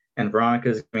home and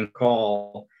Veronica's giving a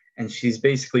call, and she's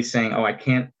basically saying, "Oh, I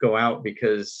can't go out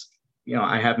because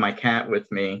I have my cat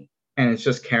with me," and it's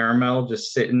just Caramel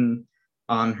just sitting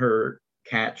on her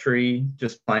cat tree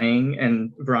just playing,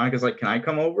 and Veronica's like, "Can I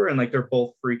come over?" And like they're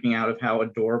both freaking out of how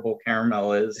adorable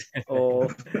Caramel is. Oh.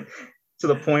 To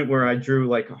the point where I drew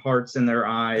like hearts in their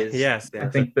eyes. Yes. I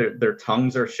think their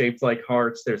tongues are shaped like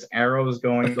hearts. There's arrows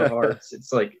going to hearts.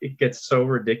 It's like it gets so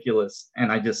ridiculous,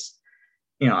 and I just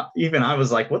even I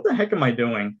was like, "What the heck am I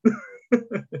doing?"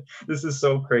 This is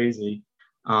so crazy.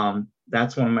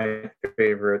 That's one of my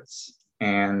favorites.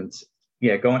 And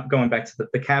yeah, going back to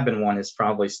the cabin one is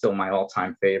probably still my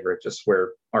all-time favorite, just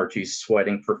where Archie's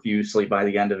sweating profusely by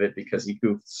the end of it because he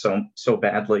goofed so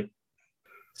badly.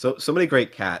 So many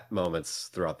great cat moments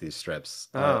throughout these strips.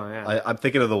 Yeah. I'm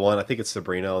thinking of the one, I think it's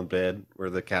Sabrina in bed where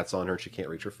the cat's on her and she can't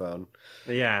reach her phone.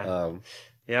 Yeah.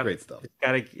 Yeah. Great stuff.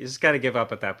 You just gotta give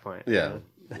up at that point. Yeah.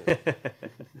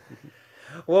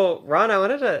 Well, Ron, I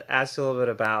wanted to ask you a little bit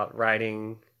about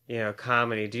writing,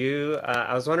 comedy. Do you,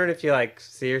 I was wondering if you like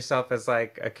see yourself as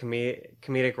like a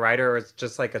comedic writer, or it's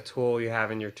just like a tool you have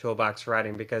in your toolbox for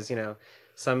writing, because,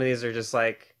 some of these are just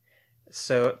like,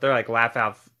 so they're like laugh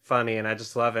out funny, and I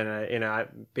just love it.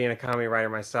 And being a comedy writer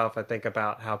myself, I think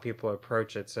about how people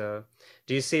approach it. So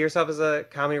do you see yourself as a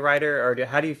comedy writer, or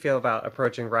how do you feel about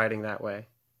approaching writing that way?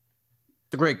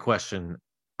 It's a great question.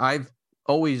 I've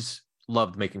always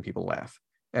loved making people laugh,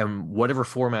 and whatever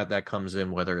format that comes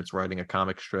in, whether it's writing a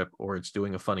comic strip or it's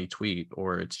doing a funny tweet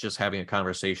or it's just having a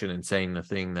conversation and saying the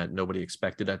thing that nobody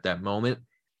expected at that moment,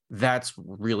 that's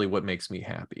really what makes me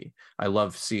happy. I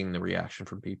love seeing the reaction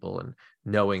from people and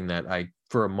knowing that I,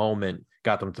 for a moment,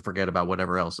 got them to forget about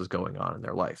whatever else is going on in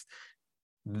their life.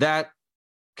 That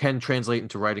can translate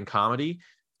into writing comedy.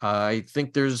 I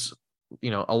think there's,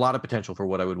 a lot of potential for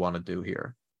what I would want to do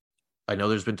here. I know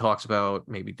there's been talks about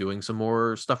maybe doing some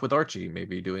more stuff with Archie,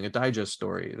 maybe doing a digest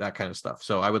story, that kind of stuff.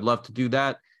 So I would love to do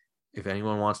that. If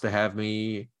anyone wants to have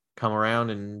me come around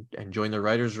and join the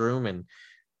writer's room and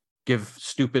give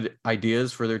stupid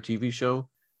ideas for their TV show,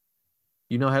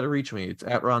 you know how to reach me. It's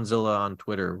at Ronzilla on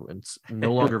Twitter. It's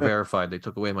no longer verified. They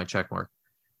took away my check mark.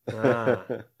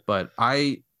 But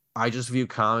I just view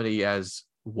comedy as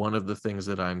one of the things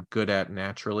that I'm good at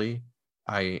naturally.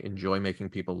 I enjoy making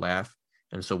people laugh.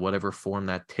 And so whatever form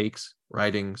that takes,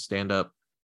 writing, stand-up,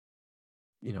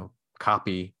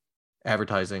 copy,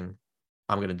 advertising,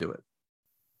 I'm going to do it.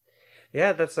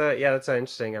 Yeah, that's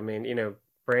interesting. I mean,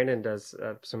 Brandon does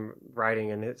some writing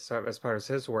in his, as part of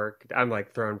his work. I'm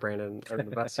like throwing Brandon under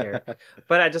the bus here,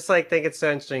 but I just think it's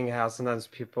so interesting how sometimes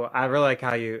people. I really like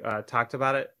how you talked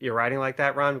about it. You're writing like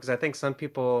that, Ron, because I think some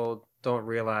people don't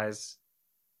realize,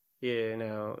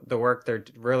 the work they're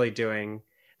really doing.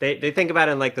 They think about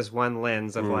it in like this one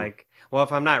lens of like, well,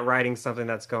 if I'm not writing something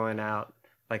that's going out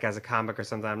like as a comic or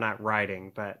something, I'm not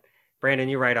writing. But Brandon,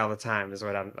 you write all the time, is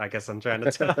what I guess I'm trying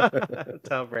to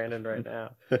tell Brandon right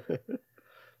now.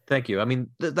 Thank you. I mean,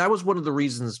 that was one of the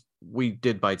reasons we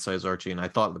did Bite Size Archie, and I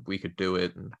thought that we could do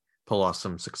it and pull off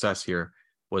some success here,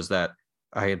 was that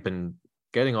I had been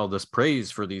getting all this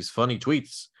praise for these funny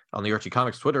tweets on the Archie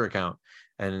Comics Twitter account,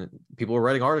 and people were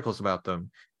writing articles about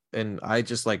them. And I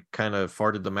just like kind of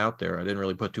farted them out there. I didn't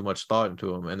really put too much thought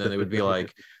into them. And then they would be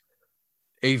like,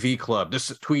 AV Club,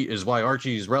 this tweet is why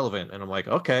Archie is relevant. And I'm like,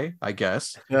 okay, I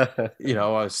guess.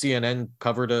 CNN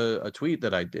covered a tweet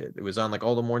that I did. It was on like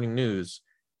all the morning news.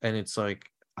 And it's like,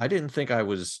 I didn't think I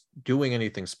was doing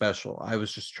anything special. I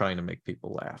was just trying to make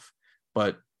people laugh.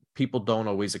 But people don't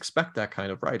always expect that kind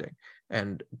of writing.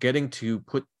 And getting to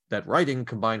put that writing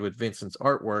combined with Vincent's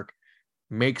artwork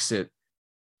makes it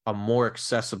a more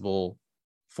accessible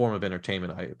form of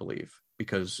entertainment, I believe,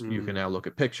 because you can now look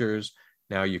at pictures.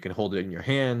 Now you can hold it in your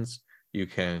hands. You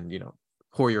can,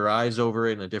 pour your eyes over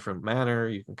it in a different manner.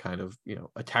 You can kind of,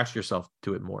 attach yourself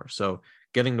to it more. So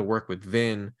getting to work with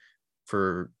Vin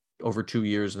for over 2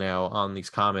 years now on these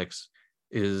comics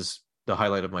is the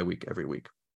highlight of my week every week.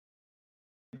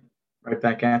 Right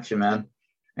back at you, man.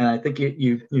 And I think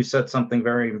you said something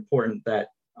very important that,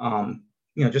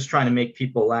 just trying to make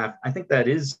people laugh. I think that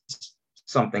is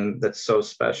something that's so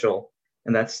special.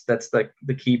 And that's the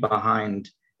key behind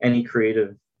any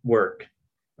creative work,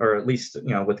 or at least,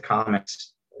 with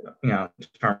comics, in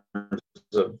terms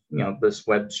of, this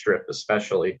web strip,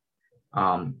 especially,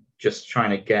 just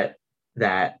trying to get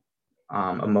that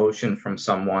emotion from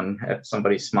someone, have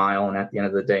somebody smile, and at the end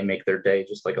of the day, make their day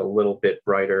just like a little bit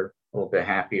brighter, a little bit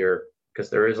happier, because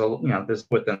there is this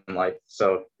within life.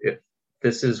 So if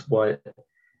this is what,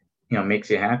 makes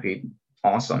you happy,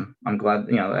 awesome. I'm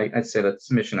glad, I'd say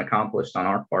that's mission accomplished on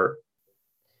our part.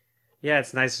 Yeah,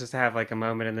 it's nice just to have like a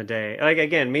moment in the day. Like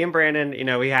again, me and Brandon,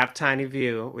 we have Tiny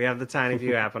View. We have the Tiny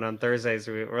View app, and on Thursdays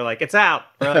we're like, it's out.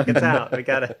 We're like, it's out. We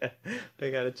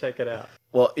gotta check it out.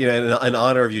 Well, in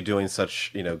honor of you doing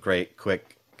such, great,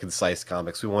 quick, concise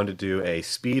comics, we wanted to do a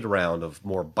speed round of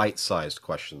more bite-sized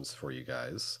questions for you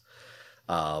guys.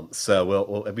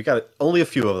 So we got only a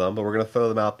few of them, but we're going to throw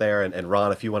them out there. And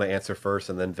Ron, if you want to answer first,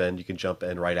 and then Vin, you can jump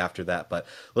in right after that. But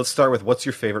let's start with, what's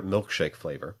your favorite milkshake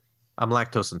flavor? I'm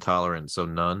lactose intolerant, so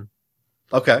none.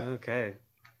 Okay.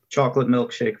 Chocolate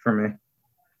milkshake for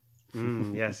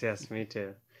me. Yes, me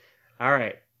too. All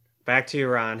right, back to you,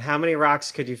 Ron. How many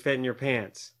rocks could you fit in your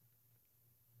pants?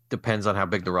 Depends on how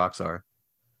big the rocks are.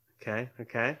 Okay.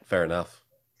 Fair enough.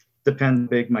 Depends how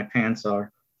big my pants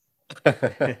are.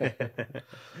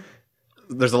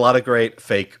 There's a lot of great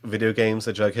fake video games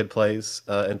that Jughead plays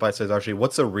in Bite Size Archie.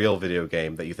 What's a real video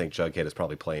game that you think Jughead is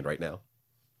probably playing right now?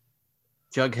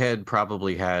 Jughead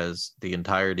probably has the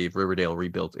entirety of Riverdale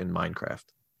rebuilt in Minecraft.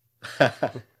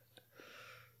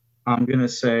 I'm going to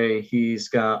say he's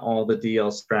got all the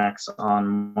DLC tracks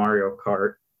on Mario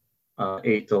Kart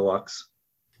 8 Deluxe.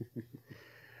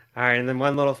 All right, and then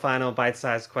one little final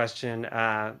bite-sized question.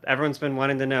 Everyone's been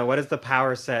wanting to know, what is the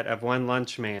power set of one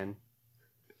lunch man?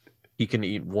 He can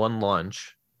eat one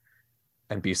lunch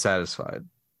and be satisfied.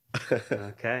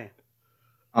 Okay.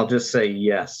 I'll just say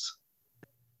yes.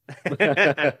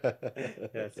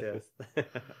 Yes.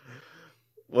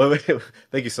 Well,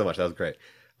 thank you so much. That was great.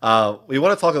 We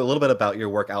want to talk a little bit about your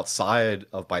work outside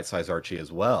of Bite Size Archie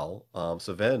as well.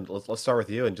 So Vin, let's start with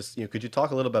you, and just could you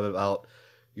talk a little bit about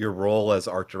your role as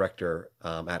art director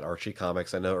at Archie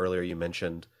Comics? I know earlier you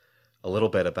mentioned a little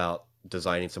bit about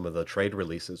designing some of the trade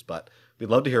releases, but we'd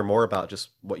love to hear more about just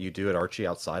what you do at Archie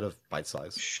outside of Bite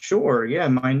Size. Sure. Yeah,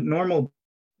 my normal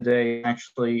day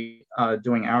actually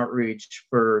doing outreach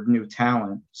for new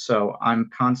talent. So I'm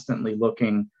constantly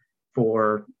looking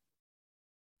for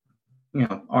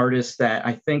artists that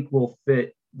I think will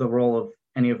fit the role of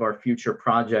any of our future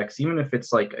projects, even if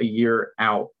it's like a year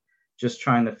out, just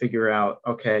trying to figure out,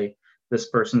 okay, this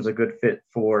person's a good fit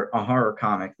for a horror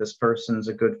comic. This person's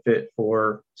a good fit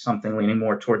for something leaning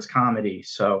more towards comedy.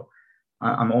 So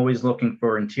I'm always looking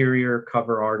for interior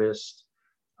cover artists.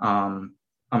 I'm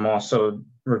also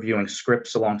reviewing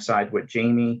scripts alongside with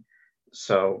Jamie.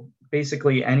 So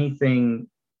basically anything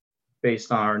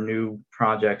based on our new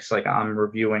projects, like I'm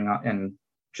reviewing and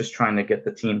just trying to get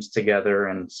the teams together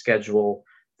and schedule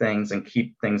things and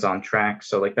keep things on track.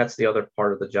 So like that's the other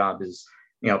part of the job is,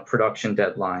 production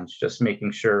deadlines, just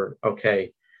making sure,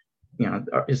 okay,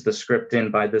 is the script in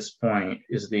by this point?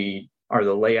 Are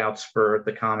the layouts for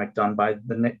the comic done by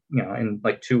in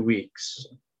like 2 weeks?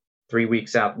 3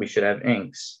 weeks out, we should have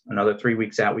inks. Another 3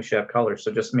 weeks out, we should have colors.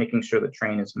 So just making sure the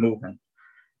train is moving.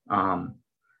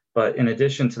 But in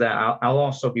addition to that, I'll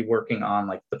also be working on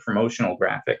like the promotional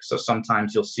graphics. So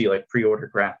sometimes you'll see like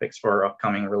pre-order graphics for our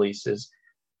upcoming releases.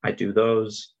 I do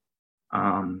those.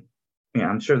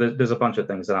 I'm sure there's a bunch of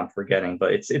things that I'm forgetting,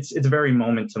 but it's very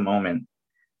moment to moment.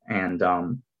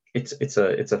 and it's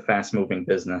a fast moving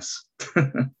business.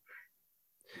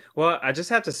 Well, I just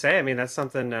have to say, I mean, that's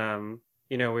something,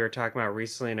 we were talking about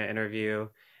recently in an interview,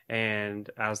 and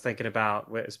I was thinking about,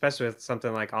 especially with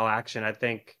something like All Action, I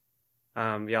think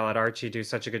y'all at Archie do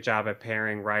such a good job at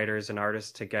pairing writers and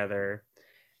artists together.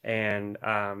 And,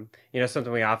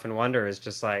 something we often wonder is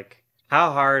just like,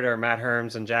 how hard are Matt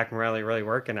Herms and Jack Morelli really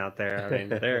working out there? I mean,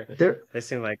 They're they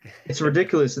seem like it's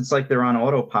ridiculous. It's like they're on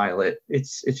autopilot.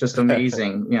 It's just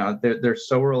amazing. They're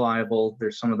so reliable. They're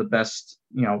some of the best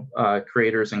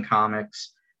creators in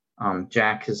comics.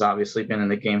 Jack has obviously been in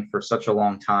the game for such a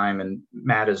long time, and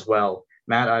Matt as well.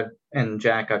 And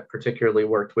Jack I've particularly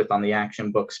worked with on the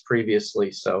action books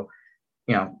previously. So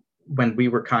when we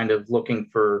were kind of looking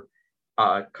for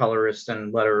colorists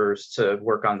and letterers to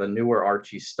work on the newer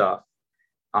Archie stuff,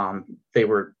 they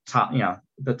were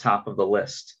the top of the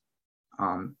list.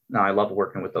 No, I love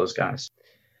working with those guys.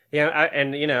 Yeah,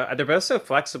 and they're both so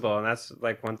flexible, and that's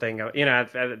like one thing.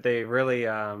 They really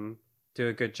do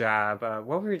a good job.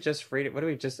 What were we just reading? What do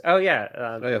we just? Oh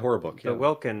yeah, horror book. The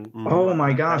Wilkin. Oh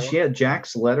my gosh, yeah,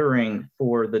 Jack's lettering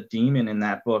for the demon in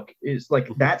that book is like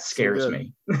that scares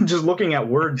me. Just looking at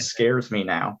words scares me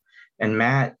now. And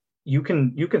Matt, you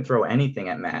can throw anything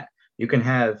at Matt. You can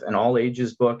have an all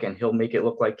ages book and he'll make it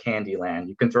look like Candyland.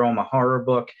 You can throw him a horror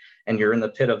book and you're in the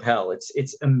pit of hell.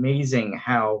 It's amazing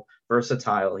how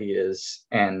versatile he is.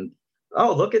 And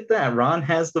oh, look at that. Ron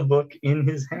has the book in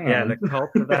his hand. Yeah, the Cult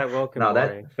of that Wilkin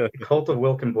Boy. The Cult of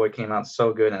Wilkin Boy came out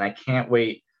so good, and I can't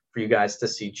wait for you guys to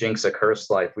see Jinx: A Cursed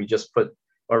Life.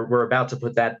 We're about to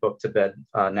put that book to bed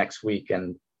next week,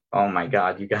 and oh my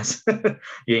God, you guys,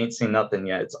 you ain't seen nothing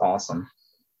yet. It's awesome.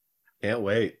 Can't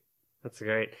wait. That's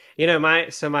great.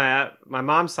 My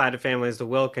mom's side of family is the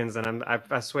Wilkins, and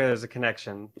I swear there's a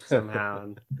connection somehow.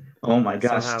 And oh my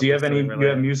gosh, do you have you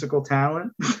have musical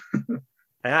talent?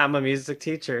 Yeah, I'm a music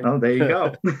teacher. Oh, there you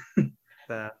go.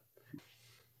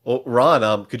 Well,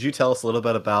 Ron, could you tell us a little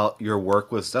bit about your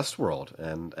work with Zestworld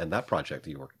and that project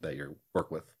that you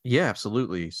work with? Yeah,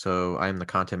 absolutely. So I'm the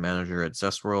content manager at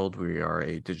Zestworld. We are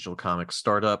a digital comics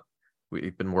startup.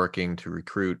 We've been working to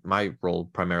recruit. My role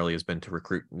primarily has been to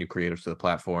recruit new creators to the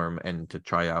platform and to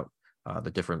try out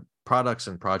the different products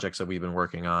and projects that we've been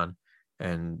working on.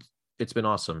 And it's been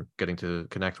awesome getting to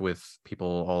connect with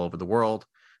people all over the world,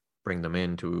 bring them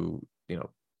in to,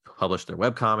 publish their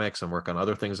webcomics and work on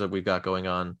other things that we've got going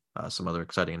on. Some other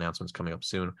exciting announcements coming up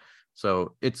soon.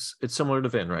 So it's similar to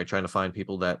Vin, right? Trying to find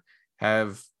people that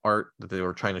have art that they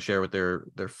were trying to share with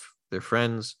their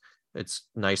friends. It's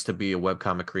nice to be a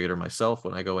webcomic creator myself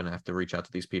when I go and have to reach out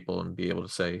to these people and be able to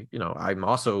say, I'm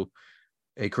also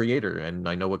a creator and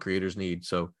I know what creators need.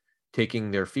 So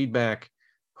taking their feedback,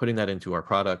 putting that into our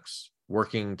products,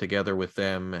 working together with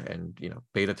them and,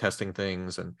 beta testing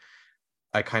things. And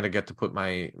I kind of get to put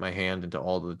my hand into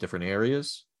all the different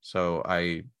areas. So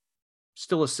I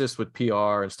still assist with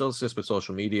PR and still assist with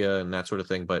social media and that sort of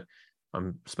thing. But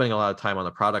I'm spending a lot of time on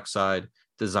the product side,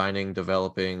 designing,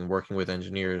 developing, working with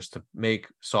engineers to make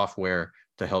software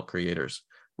to help creators,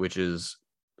 which is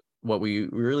what we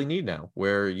really need now,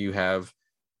 where you have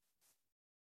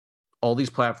all these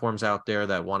platforms out there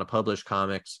that want to publish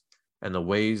comics, and the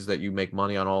ways that you make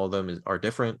money on all of them are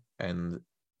different. And,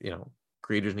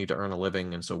 creators need to earn a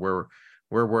living. And so we're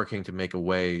working to make a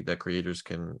way that creators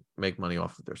can make money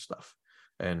off of their stuff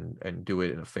and do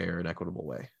it in a fair and equitable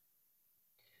way.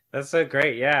 That's so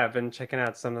great. Yeah, I've been checking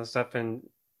out some of the stuff, and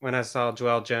when I saw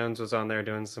Joelle Jones was on there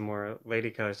doing some more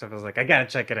Lady Killer stuff, I was like, I gotta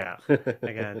check it out.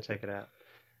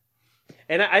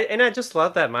 And I just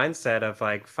love that mindset of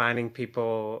like finding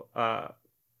people who are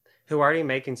already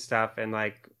making stuff and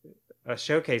like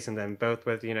showcasing them, both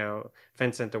with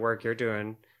Vincent, the work you're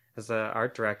doing as an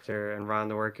art director, and Ron,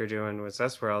 the work you're doing with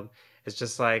Zestworld. It's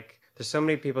just like there's so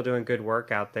many people doing good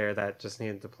work out there that just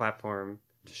need the platform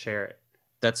to share it.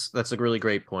 That's a really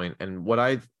great point. And what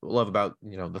I love about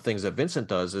the things that Vincent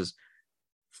does is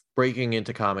breaking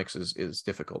into comics is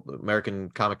difficult. The American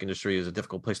comic industry is a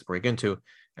difficult place to break into,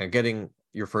 and getting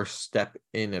your first step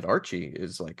in at Archie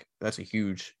is like, that's a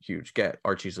huge get.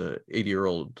 Archie's a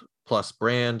 80-year-old plus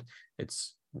brand.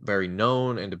 It's very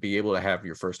known, and to be able to have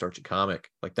your first Archie comic,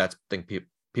 like that's thing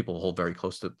people hold very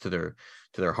close to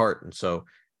their heart. And so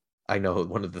I know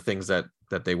one of the things that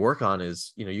they work on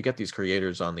is, you get these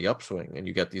creators on the upswing, and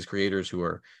you get these creators who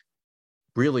are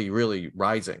really, really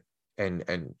rising and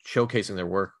showcasing their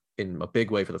work in a big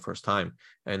way for the first time.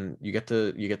 And you get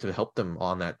to help them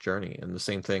on that journey. And the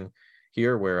same thing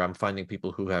here, where I'm finding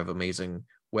people who have amazing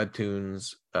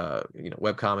webtoons,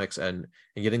 webcomics, and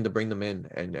getting to bring them in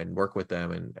and work with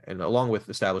them and along with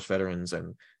established veterans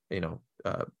and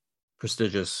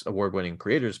prestigious award-winning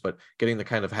creators, but getting to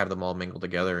kind of have them all mingle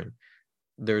together. And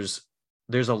there's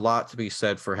a lot to be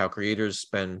said for how creators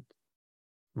spend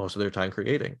most of their time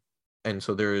creating. And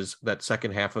so there's that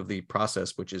second half of the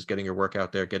process, which is getting your work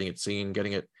out there, getting it seen,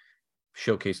 getting it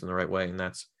showcased in the right way. And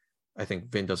that's, I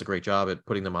think Vin does a great job at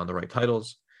putting them on the right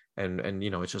titles. And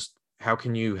it's just, how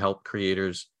can you help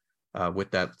creators with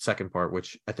that second part,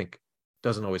 which I think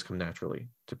doesn't always come naturally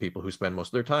to people who spend most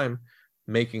of their time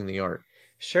making the art.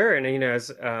 Sure. And,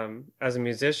 as a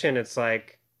musician, it's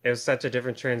like, it was such a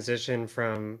different transition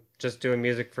from just doing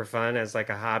music for fun as like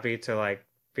a hobby to like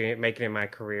making it my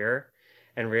career.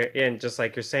 And just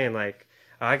like you're saying, like,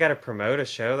 oh, I got to promote a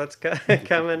show that's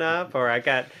coming up, or I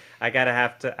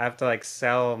have to like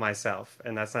sell myself.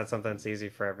 And that's not something that's easy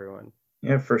for everyone.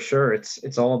 Yeah, for sure.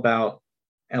 It's all about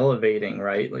elevating,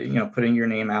 right? Like, putting your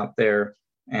name out there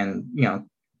and,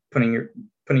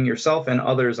 putting yourself and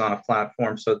others on a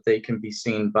platform so that they can be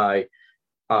seen by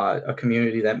a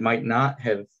community that might not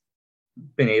have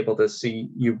been able to see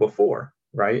you before,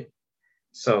 right?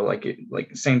 So like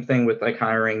same thing with like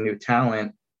hiring new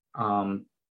talent.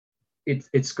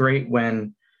 It's great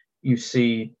when you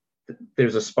see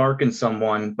there's a spark in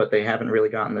someone, but they haven't really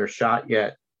gotten their shot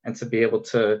yet, and to be able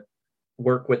to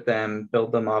work with them,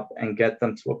 build them up, and get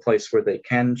them to a place where they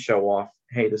can show off,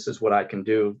 hey, this is what I can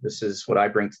do, this is what I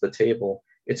bring to the table.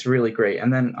 It's really great.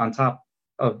 And then on top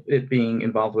of it being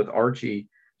involved with Archie,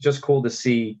 just cool to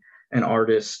see an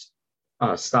artist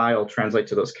style translate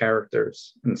to those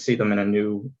characters and see them in a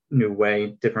new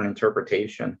way, different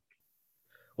interpretation.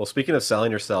 Well, speaking of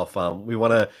selling yourself, we want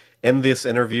to end this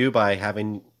interview by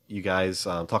having you guys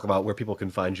talk about where people can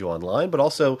find you online, but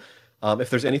also if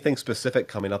there's anything specific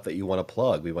coming up that you want to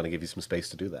plug, we want to give you some space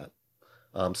to do that.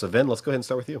 So Vin, let's go ahead and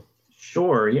start with you.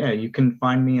 Sure. Yeah, you can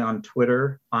find me on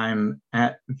Twitter. I'm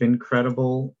at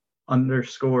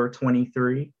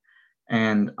Vincredible_23.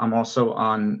 And I'm also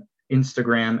on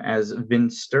Instagram as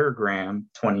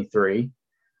Vinstergram23.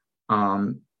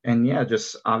 And yeah,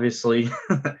 just obviously,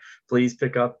 please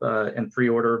pick up and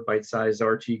pre-order Bite Size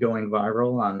Archie Going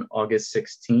Viral on August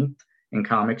 16th in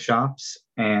comic shops,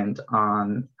 and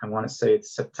on, I want to say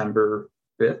it's September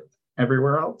 5th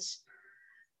everywhere else.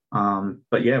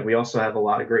 But yeah, we also have a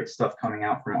lot of great stuff coming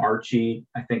out from Archie.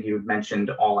 I think you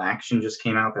mentioned All Action just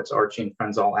came out. That's Archie and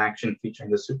Friends All Action featuring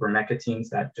the Super Mecha Teams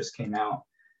that just came out.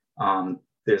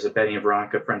 There's a Betty and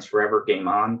Veronica Friends Forever Game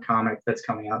On comic that's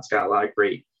coming out. It's got a lot of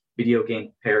great video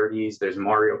game parodies. There's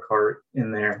Mario Kart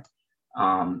in there.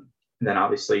 Then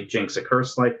obviously Jinx A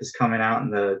Curse Life is coming out in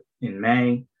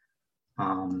May.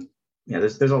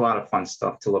 There's a lot of fun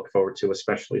stuff to look forward to,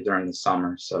 especially during the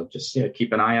summer. So just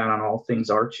keep an eye out on all things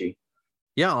Archie.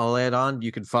 Yeah, I'll add on.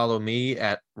 You can follow me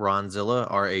at Ronzilla,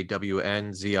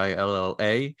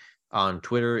 RAWNZILLA, on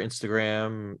Twitter,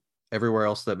 Instagram, everywhere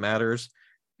else that matters.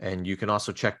 And you can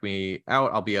also check me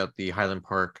out. I'll be at the Highland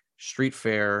Park Street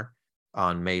Fair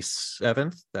on May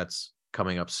 7th. That's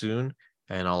coming up soon.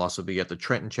 And I'll also be at the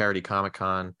Trenton Charity Comic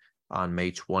Con on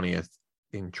May 20th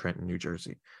in Trenton, New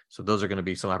Jersey. So those are going to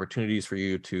be some opportunities for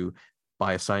you to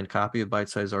buy a signed copy of Bite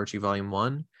Size Archie Volume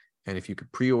 1. And if you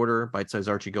could pre-order Bite Size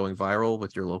Archie Going Viral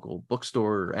with your local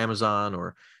bookstore or Amazon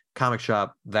or comic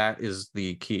shop, that is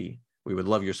the key. We would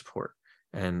love your support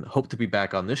and hope to be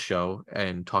back on this show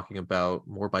and talking about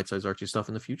more Bite Size Archie stuff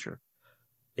in the future.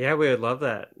 Yeah, we would love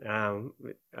that.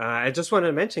 I just wanted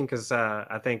to mention, because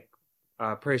I think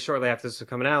pretty shortly after this is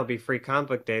coming out, it'll be Free Comic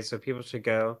Book Day, so people should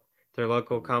go to their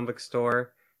local comic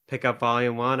store, pick up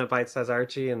Volume 1 of Bite Size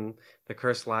Archie, and the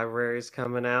Cursed Library is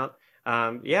coming out.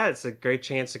 It's a great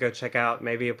chance to go check out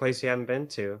maybe a place you haven't been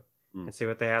to and see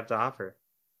what they have to offer.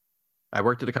 I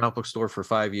worked at a comic book store for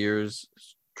 5 years.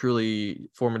 Truly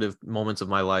formative moments of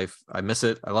my life. I miss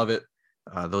it. I love it.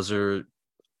 Those are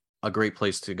a great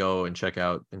place to go and check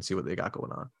out and see what they got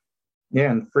going on.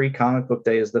 Yeah, and Free Comic Book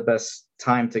Day is the best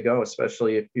time to go,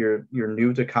 especially if you're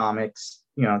new to comics.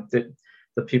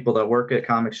 The people that work at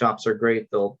comic shops are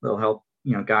great. They'll help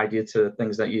guide you to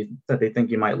things that they think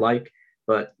you might like.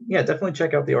 But yeah, definitely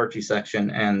check out the Archie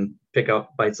section and pick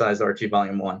up Bite Size Archie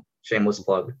Volume 1. Shameless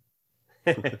plug.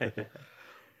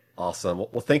 Awesome.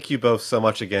 Well, thank you both so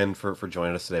much again for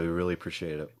joining us today. We really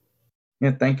appreciate it.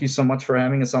 Yeah, thank you so much for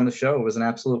having us on the show. It was an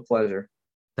absolute pleasure.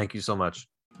 Thank you so much.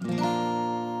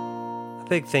 A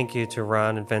big thank you to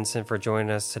Ron and Vincent for joining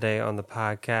us today on the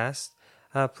podcast.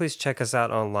 Please check us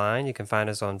out online. You can find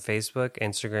us on Facebook,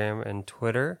 Instagram, and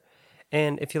Twitter.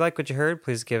 And if you like what you heard,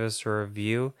 please give us a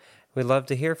review. We'd love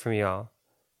to hear from y'all.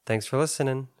 Thanks for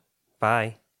listening.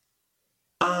 Bye.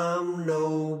 I'm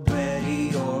no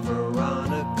Betty or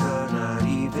Veronica, not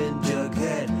even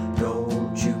Jughead.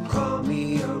 Don't you call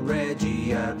me a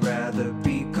Reggie, I'd rather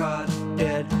be caught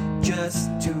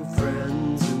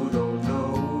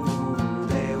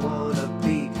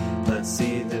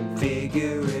and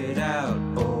figure it out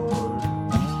on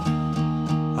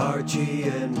Archie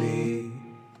and me.